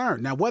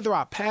concerned. Now, whether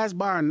I pass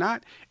by or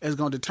not is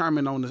going to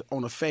determine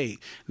on the fade.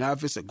 Now,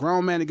 if it's a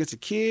grown man against a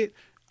kid,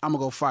 I'm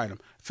going to go fight him.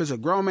 If it's a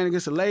grown man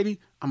against a lady,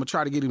 I'm going to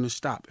try to get him to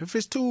stop. If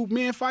it's 2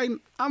 men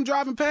fighting, I'm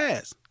driving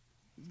past.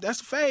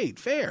 That's a fade.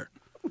 Fair.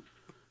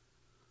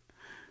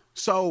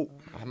 So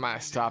I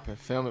might stop and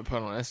film it, put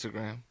it on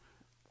Instagram.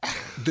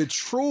 The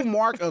true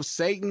mark of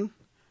Satan,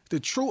 the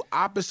true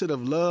opposite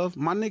of love,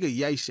 my nigga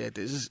Ye said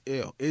this is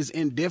ill, is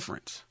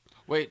indifference.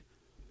 Wait,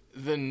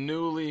 the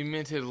newly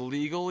minted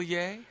legal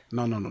Ye?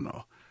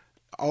 No.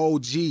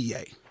 OG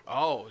Ye.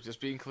 Oh, just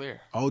being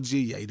clear. OG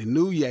Ye. The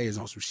new Ye is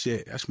on some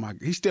shit.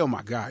 He's still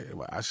my guy. I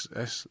love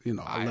that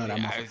motherfucker.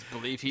 I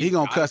believe he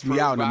gonna cuss me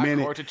out in a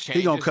minute.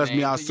 He gonna cuss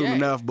me out soon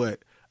enough, but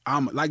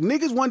I'm like,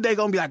 niggas one day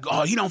gonna be like,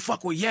 oh, he don't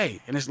fuck with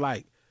Ye. And it's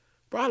like,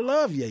 bro, I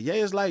love Ye. Ye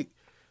is like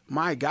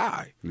my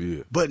guy.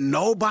 Yeah. But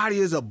nobody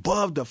is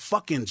above the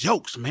fucking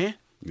jokes, man.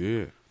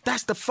 Yeah.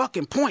 That's the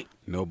fucking point.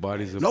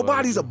 Nobody's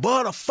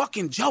above the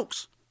fucking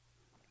jokes.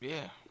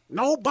 Yeah.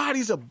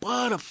 Nobody's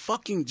above the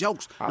fucking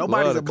jokes.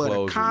 Nobody's above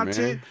the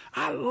content. Man.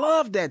 I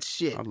love that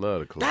shit. I love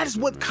the closure. That is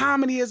what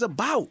comedy is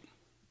about.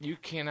 You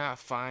cannot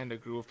find a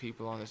group of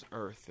people on this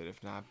earth that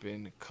have not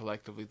been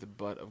collectively the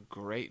butt of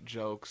great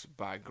jokes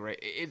by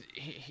great...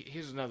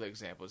 Here's another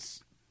example,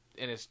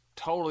 and it's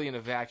totally in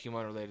a vacuum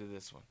unrelated to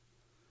this one.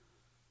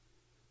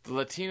 The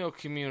Latino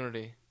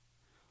community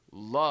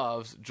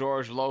loves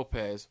George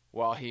Lopez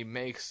while he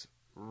makes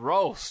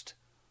roast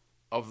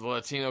of the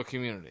Latino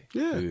community.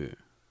 Yeah.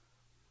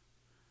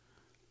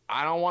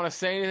 I don't want to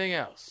say anything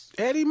else.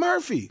 Eddie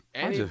Murphy.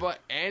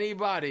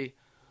 Anybody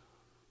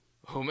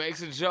who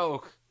makes a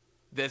joke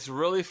that's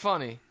really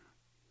funny,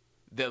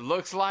 that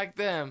looks like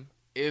them,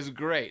 is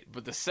great.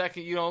 But the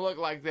second you don't look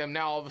like them,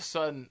 now all of a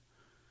sudden,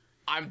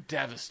 I'm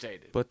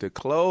devastated. But the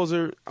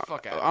closer,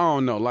 Fuck out. I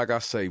don't know. Like I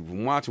say,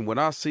 watching what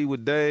I see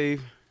with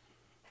Dave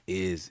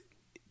is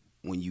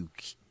when you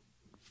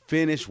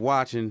finish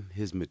watching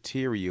his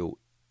material,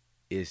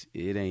 it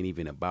ain't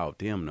even about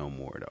them no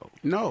more, though.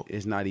 No.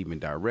 It's not even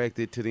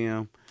directed to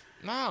them.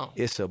 No.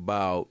 It's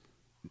about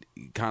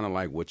kind of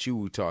like what you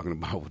were talking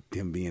about with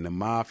them being the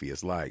mafia.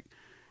 It's like,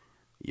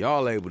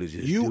 y'all able to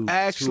just You do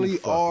actually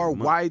too are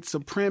much. white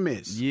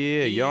supremacists.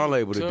 Yeah, y'all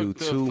able to do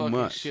too fucking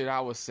much. Shit I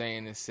was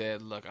saying and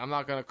said, look, I'm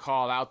not going to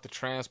call out the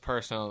trans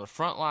person on the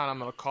front line. I'm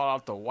going to call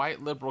out the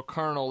white liberal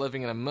colonel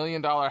living in $1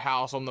 million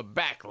house on the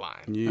back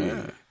line.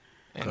 Yeah.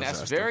 And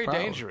that's very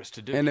dangerous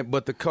to do.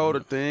 But the Coda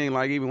thing,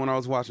 like even when I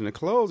was watching the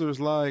closers,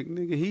 like,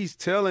 nigga, he's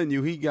telling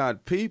you he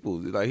got people.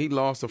 Like, he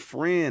lost a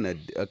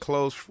friend, a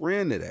close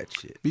friend to that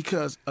shit.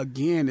 Because,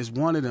 again, it's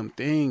one of them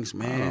things,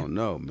 man. I don't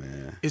know,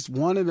 man. It's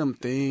one of them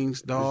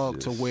things, dog,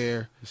 to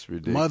where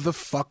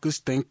motherfuckers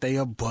think they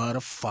above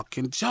the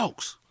fucking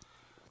jokes.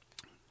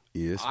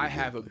 Yeah, I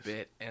have a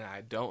bit, and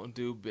I don't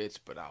do bits,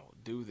 but I will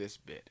do this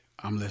bit.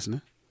 I'm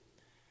listening.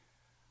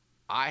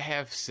 I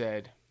have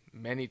said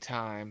many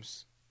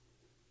times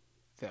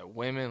that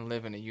women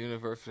live in a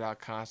universe without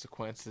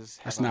consequences.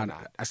 That's not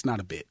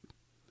a bit.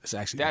 That's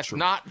actually that's the truth.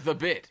 not the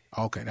bit.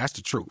 Okay, that's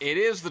the truth. It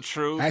is the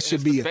truth. That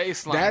should be the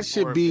baseline. That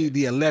should be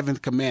the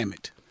 11th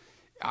commandment.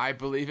 I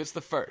believe it's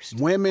the first.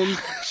 Women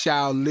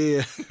shall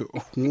live.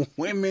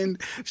 Women,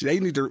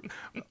 they need to.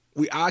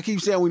 I keep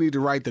saying we need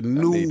to write the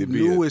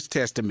newest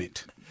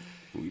testament.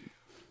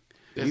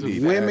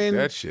 Women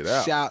that shit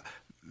out.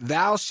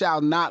 Thou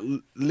shalt not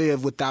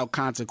live without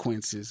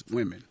consequences.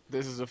 Women.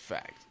 This is a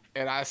fact.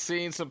 And I've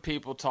seen some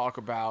people talk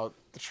about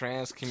the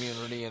trans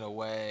community in a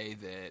way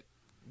that ...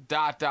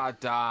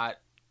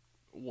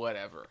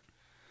 whatever.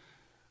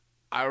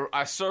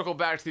 I circle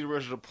back to the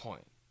original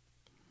point.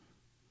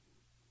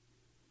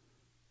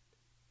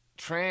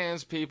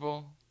 Trans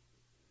people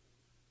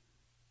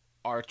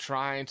are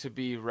trying to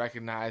be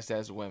recognized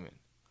as women.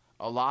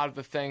 A lot of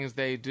the things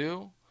they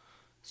do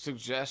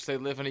suggest they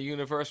live in a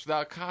universe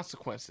without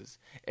consequences.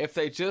 If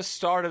they just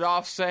started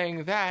off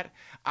saying that,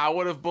 I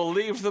would have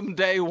believed them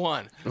day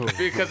one.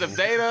 Because if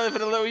they live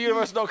in a little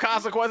universe with no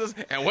consequences,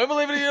 and women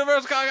live in a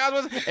universe with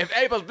consequences, if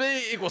A plus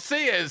B equals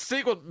C, and C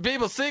equals B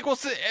plus C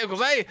equals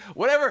A,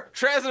 whatever,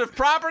 transitive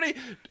property,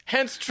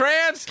 hence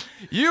trans,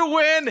 you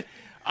win.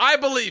 I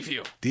believe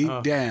you.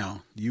 Deep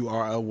down, you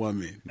are a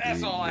woman.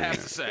 That's all I have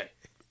to say.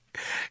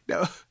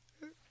 No,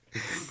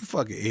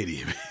 fucking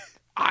idiot, man.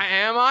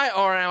 Am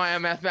I a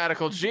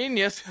mathematical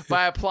genius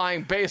by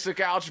applying basic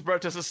algebra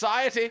to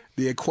society?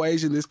 The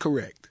equation is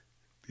correct.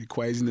 A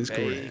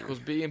equals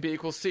B and B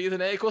equals C, then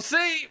A equals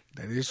C.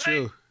 That is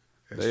true.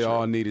 They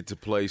all needed to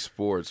play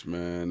sports,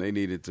 man. They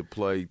needed to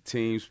play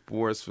team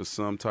sports for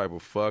some type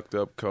of fucked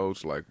up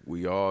coach like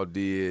we all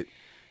did.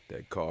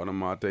 That called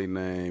them out their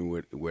name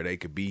where they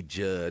could be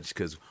judged.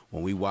 Because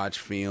when we watch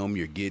film,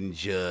 you're getting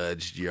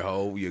judged.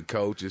 Your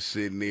coach is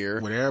sitting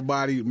there. With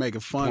everybody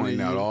making fun of you.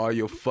 Pointing out all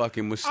your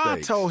fucking mistakes. I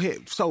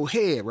told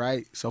Head,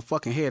 right? So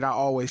fucking Head, I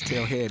always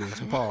tell Head this,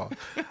 Paul.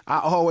 I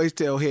always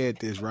tell Head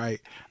this, right?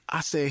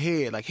 I said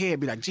Head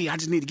be like, gee, I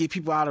just need to get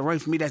people out of the ring.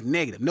 For me, that's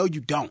negative. No,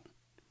 you don't.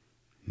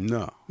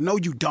 No,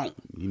 you don't.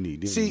 You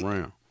need them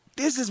around.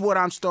 This is what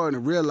I'm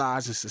starting to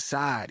realize in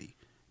society.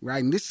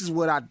 Right, and this is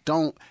what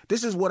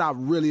I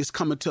really is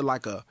coming to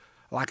like a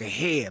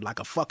head, like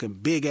a fucking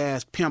big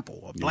ass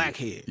pimple, a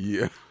blackhead.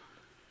 Yeah.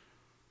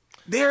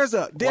 There's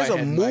a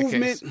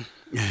movement.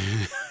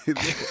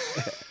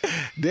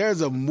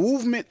 There's a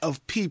movement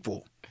of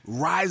people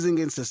rising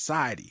in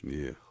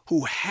society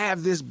who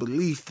have this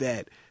belief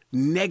that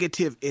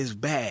negative is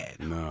bad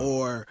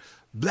or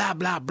blah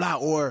blah blah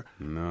or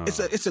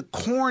it's a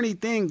corny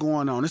thing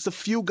going on. It's a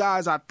few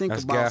guys I think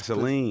That's about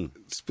gasoline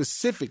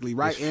specifically,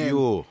 right? It's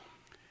fuel.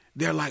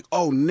 they're like,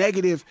 oh,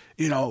 negative,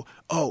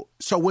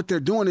 so what they're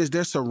doing is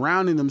they're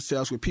surrounding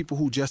themselves with people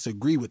who just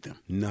agree with them.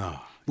 No.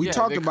 We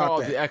talked about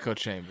that. The echo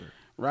chamber.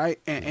 Right?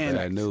 And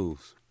bad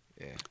news.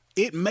 Yeah.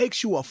 It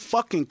makes you a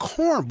fucking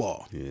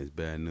cornball. Yeah, it's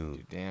bad news.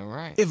 You're damn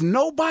right. If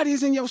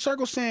nobody's in your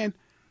circle saying,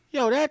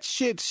 yo, that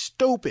shit's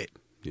stupid.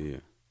 Yeah.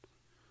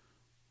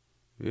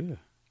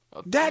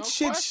 That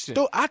shit's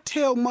stupid. I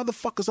tell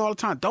motherfuckers all the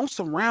time, don't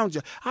surround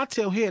you. I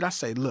tell Head, I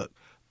say, look,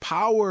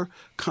 power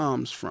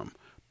comes from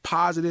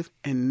positive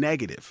and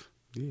negative.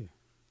 Yeah.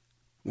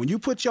 When you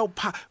put your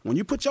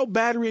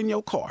battery in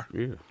your car,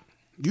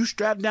 you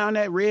strap down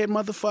that red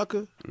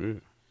motherfucker,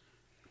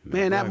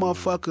 man, that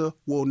motherfucker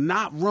will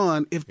not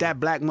run if that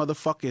black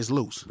motherfucker is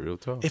loose. Real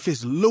talk. If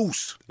it's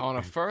loose. On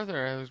a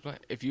further,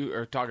 if you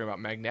are talking about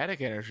magnetic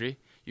energy,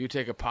 you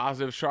take a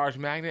positive charged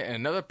magnet and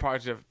another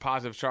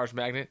positive charged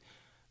magnet,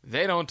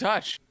 they don't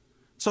touch.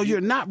 So you're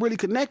not really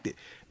connected.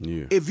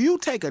 Yeah. If you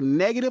take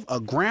a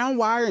ground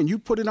wire, and you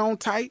put it on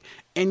tight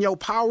and your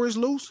power is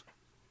loose,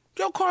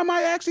 your car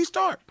might actually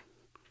start.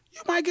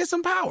 You might get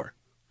some power.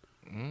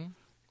 Mm-hmm.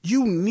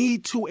 You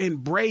need to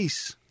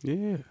embrace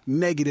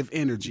negative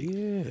energy.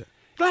 Yeah. You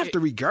don't have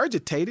to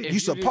regurgitate it. You're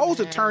supposed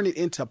to turn it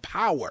into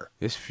power.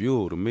 It's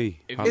fuel to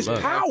me. It's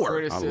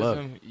power. I love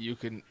it. You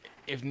can.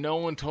 If no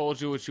one told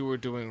you what you were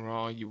doing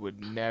wrong, you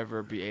would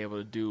never be able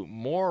to do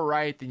more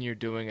right than you're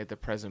doing at the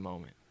present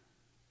moment.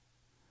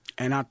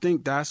 And I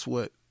think that's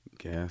what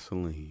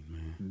gasoline,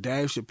 man.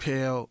 Dave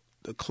Chappelle,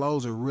 the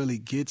closer, really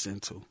gets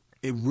into.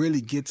 It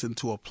really gets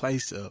into a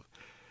place of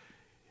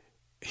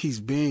he's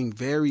being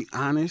very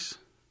honest,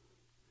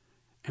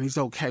 and he's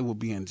okay with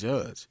being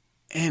judged.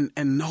 And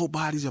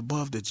nobody's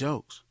above the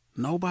jokes.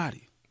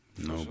 Nobody.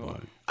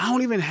 I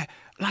don't even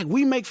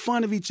we make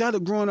fun of each other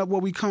growing up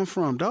where we come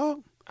from,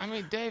 dog. I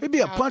mean, Dave, it'd be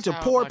a bunch of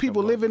poor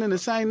people living in the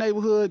same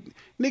neighborhood.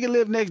 Nigga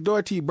live next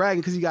door to you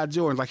bragging because he got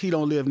Jordans, like he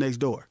don't live next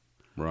door.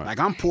 Right. Like,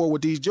 I'm poor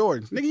with these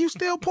Jordans. Nigga, you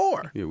still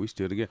poor. Yeah, we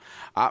still together.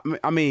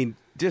 I mean,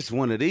 just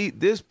one of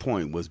this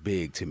point was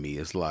big to me.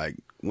 It's like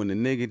when the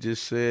nigga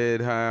just said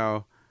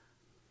how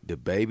the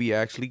baby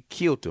actually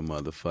killed the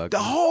motherfucker. The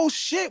whole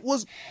shit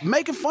was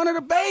making fun of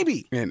the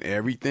baby. And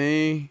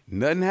everything,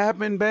 nothing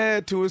happened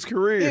bad to his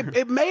career.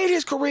 It made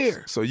his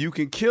career. So you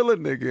can kill a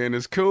nigga and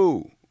it's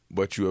cool,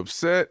 but you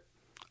upset.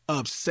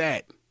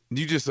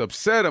 You just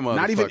upset him, motherfucker.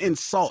 Not even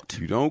insult.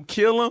 You don't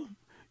kill him.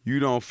 You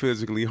don't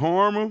physically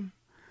harm him.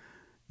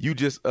 You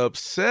just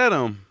upset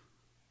him,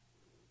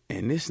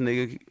 and this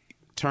nigga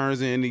turns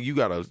in and you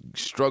gotta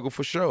struggle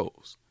for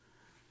shows.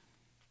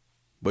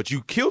 But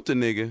you killed the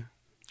nigga.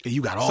 And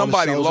you got all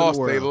somebody the shows lost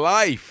in the their world.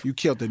 life. You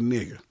killed the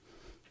nigga.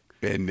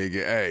 And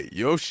nigga, hey,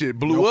 your shit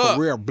blew up. Your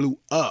career blew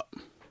up.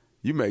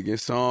 You making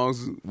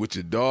songs with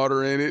your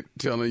daughter in it,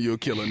 telling you'll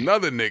kill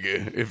another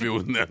nigga if it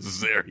was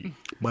necessary.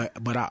 But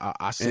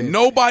I said, and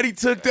nobody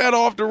took that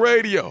off the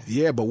radio.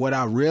 Yeah, but what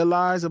I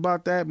realized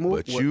about that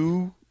movie,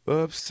 you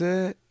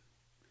upset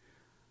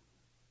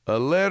a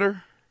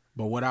letter.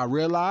 But what I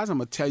realized, I'm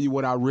gonna tell you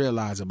what I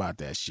realized about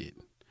that shit.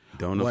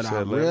 What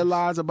I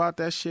realized about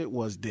that shit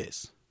was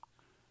this.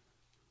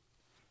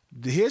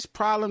 His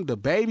problem, the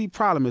baby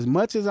problem, as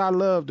much as I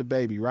love the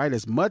baby, right?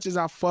 As much as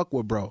I fuck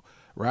with bro,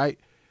 right?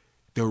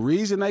 The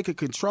reason they could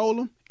control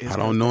him is I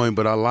don't know him,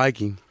 but I like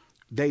him.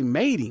 They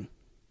made him.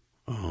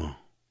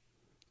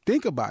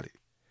 Think about it.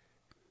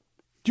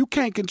 You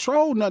can't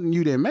control nothing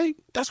you didn't make.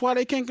 That's why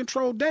they can't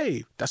control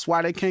Dave. That's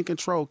why they can't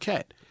control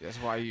Cat. That's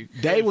why you.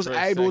 They was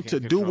able to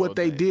do what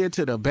they did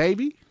to the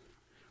baby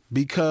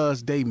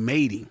because they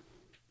made him.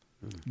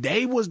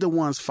 They was the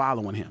ones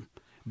following him.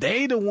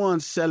 They the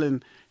ones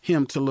selling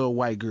him to little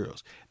white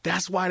girls.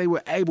 That's why they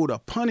were able to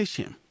punish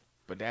him.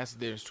 But that's the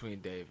difference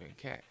between Dave and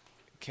Cat.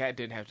 Cat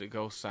didn't have to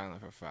go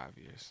silent for 5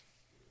 years.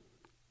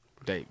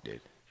 Dave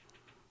did.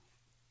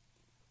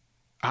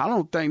 I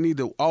don't think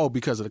neither. Oh,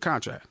 because of the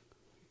contract.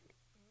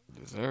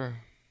 Yes, sir.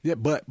 Yeah,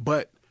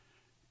 but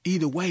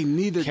either way,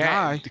 neither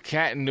guy. The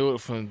Cat knew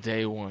it from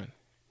day one.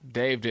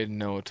 Dave didn't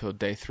know it till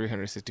day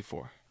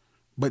 364.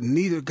 But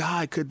neither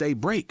guy could they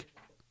break.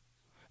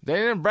 They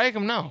didn't break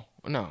him. No.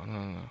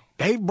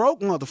 They broke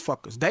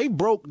motherfuckers. They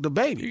broke the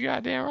baby. You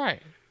goddamn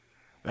right.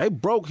 They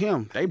broke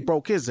him. They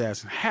broke his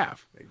ass in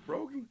half. They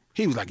broke him?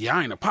 He was like, yeah,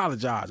 I ain't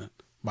apologizing.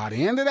 By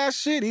the end of that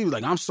shit, he was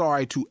like, I'm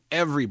sorry to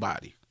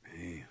everybody.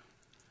 Damn.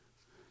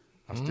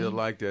 I still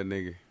like that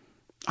nigga.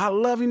 I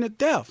love him to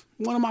death.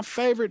 One of my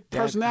favorite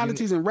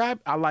personalities in rap.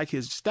 I like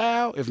his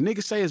style. If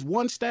niggas say it's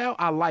one style,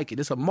 I like it.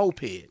 It's a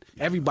moped.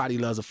 Everybody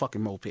loves a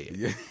fucking moped.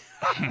 Yeah.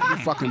 Your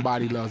fucking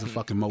body loves a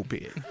fucking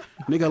moped.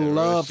 Nigga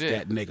loves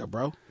that nigga,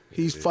 bro.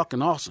 He's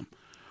fucking awesome.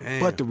 Damn.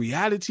 But the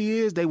reality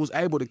is they was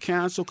able to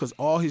cancel because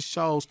all his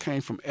shows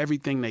came from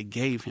everything they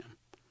gave him.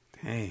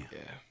 Damn.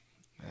 Yeah,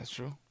 that's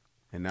true.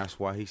 And that's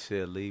why he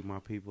said, leave my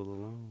people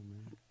alone,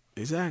 man.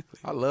 Exactly.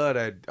 I love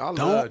that.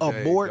 Don't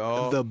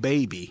abort the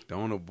baby.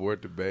 Don't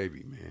abort the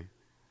baby, man.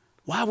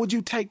 Why would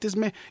you take this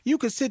man? You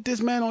could sit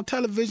this man on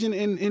television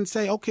and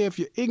say, okay, if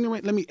you're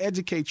ignorant, let me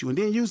educate you, and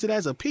then use it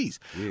as a piece.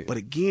 Yeah. But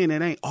again,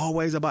 it ain't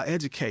always about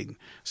educating.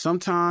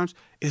 Sometimes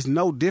it's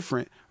no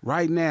different.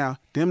 Right now,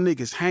 them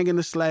niggas hanging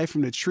the slave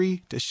from the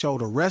tree to show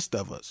the rest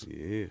of us.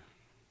 Yeah.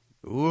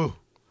 Ooh.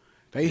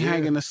 They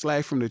hanging the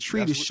slave from the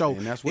tree to show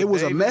it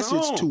was a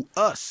message to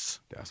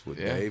us. That's what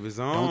Dave is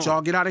on. Don't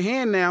y'all get out of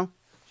hand now.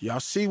 Y'all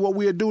see what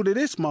we'll do to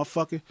this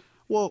motherfucker.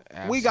 Well,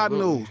 we got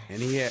news.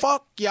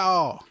 Fuck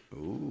y'all.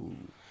 Ooh.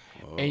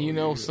 Oh, and you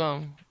know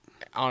something?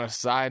 On a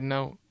side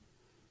note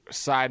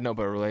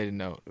but a related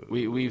note,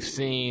 we've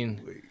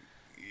seen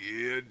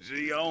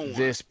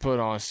this put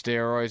on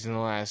steroids in the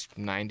last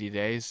 90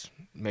 days,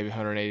 maybe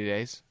 180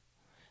 days.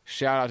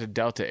 Shout out to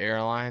Delta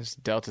Airlines.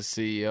 Delta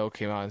CEO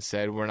came out and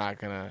said we're not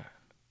going to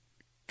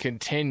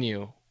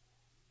continue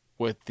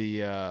with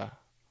the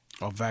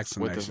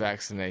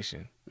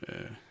vaccination.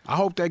 Yeah. I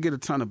hope they get a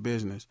ton of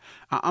business.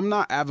 I'm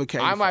not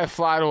advocating. I might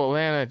fly to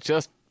Atlanta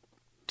just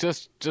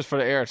for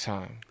the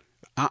airtime.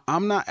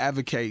 I'm not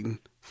advocating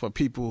for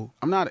people.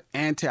 I'm not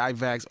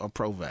anti-vax or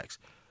pro-vax.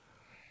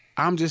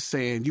 I'm just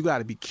saying you got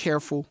to be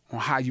careful on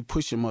how you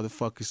push your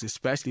motherfuckers,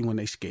 especially when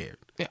they scared.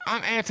 Yeah,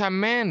 I'm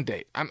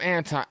anti-mandate.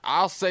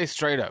 I'll say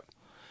straight up,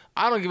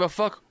 I don't give a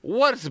fuck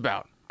what it's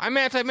about. I'm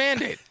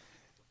anti-mandate.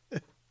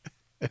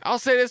 I'll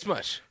say this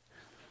much.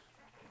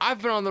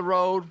 I've been on the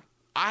road.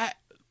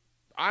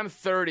 I'm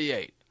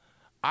 38.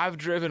 I've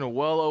driven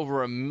well over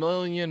 1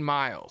 million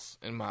miles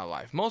in my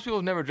life. Most people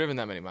have never driven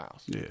that many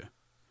miles. Yeah.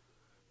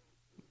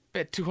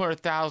 Bet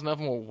 200,000 of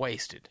them were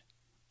wasted.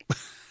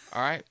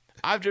 All right?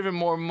 I've driven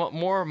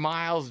more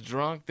miles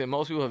drunk than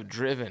most people have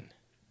driven.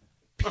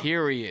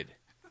 Period.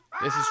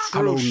 This is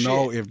true. I don't shit.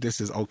 know if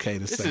this is okay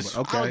to say, but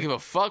okay. I don't give a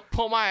fuck.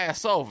 Pull my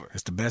ass over.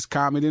 It's the best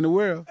comedy in the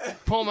world.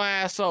 Pull my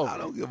ass over. I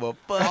don't give a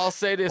fuck. I'll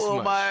say this Pull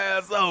much. my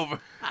ass over.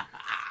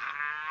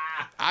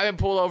 I've been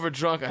pulled over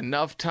drunk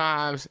enough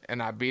times,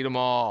 and I beat them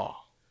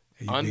all.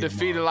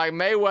 Undefeated like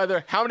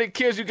Mayweather. How many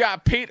kids you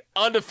got, Pete?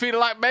 Undefeated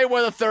like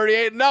Mayweather,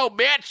 38-0,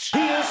 bitch. He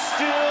is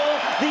still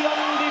the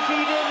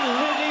undefeated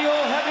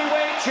lineal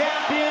heavyweight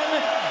champion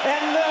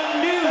and the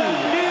new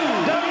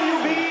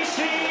WBC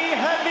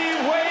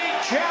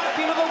heavyweight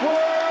champion of the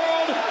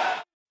world.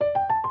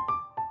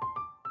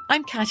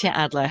 I'm Katya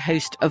Adler,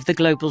 host of The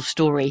Global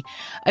Story.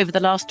 Over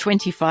the last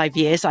 25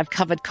 years, I've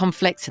covered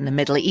conflicts in the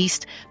Middle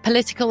East,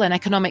 political and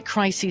economic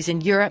crises in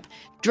Europe,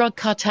 drug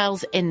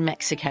cartels in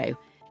Mexico.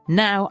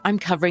 Now I'm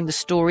covering the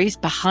stories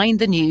behind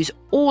the news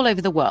all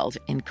over the world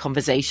in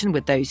conversation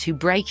with those who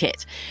break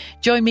it.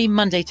 Join me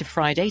Monday to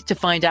Friday to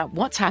find out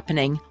what's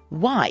happening,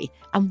 why,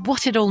 and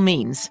what it all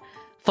means.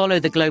 Follow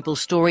The Global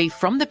Story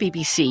from the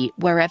BBC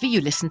wherever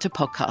you listen to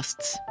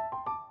podcasts.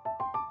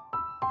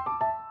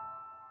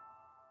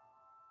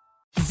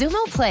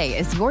 Xumo Play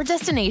is your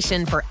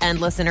destination for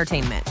endless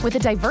entertainment. With a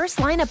diverse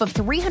lineup of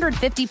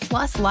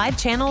 350-plus live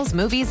channels,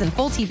 movies, and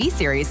full TV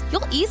series,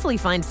 you'll easily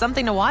find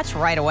something to watch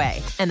right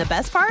away. And the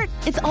best part?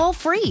 It's all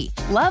free.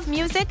 Love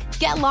music?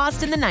 Get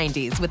lost in the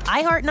 90s with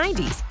iHeart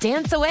 90s.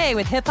 Dance away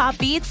with hip-hop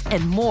beats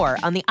and more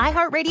on the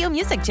iHeartRadio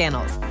music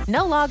channels.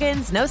 No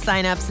logins, no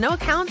signups, no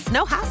accounts,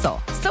 no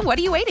hassle. So what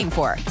are you waiting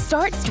for?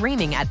 Start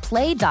streaming at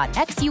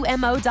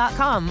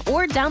play.xumo.com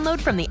or download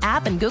from the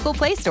app and Google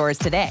Play stores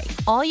today.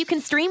 All you can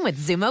stream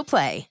with Xumo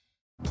Play.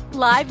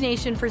 Live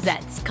Nation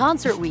presents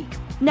Concert Week.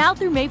 Now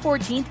through May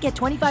 14th, get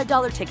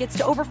 $25 tickets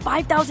to over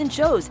 5,000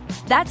 shows.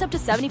 That's up to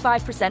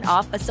 75%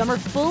 off a summer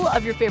full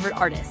of your favorite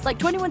artists like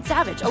 21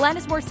 Savage,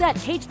 Alanis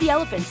Morissette, Cage the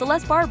Elephant,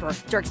 Celeste Barber,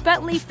 Dierks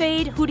Bentley,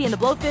 Fade, Hootie and the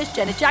Blowfish,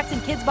 Janet Jackson,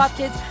 Kidz Bop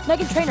Kids,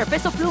 Meghan Trainor,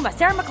 Peso Pluma,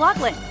 Sarah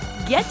McLachlan.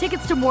 Get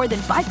tickets to more than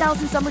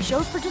 5,000 summer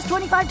shows for just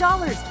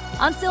 $25.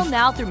 On sale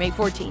now through May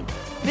 14th.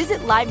 Visit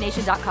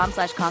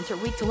LiveNation.com/Concert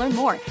Week to learn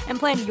more and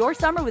plan your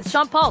summer with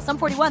Sean Paul, Sum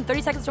 41,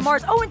 30 Seconds to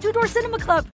Mars, and Two Door Cinema Club.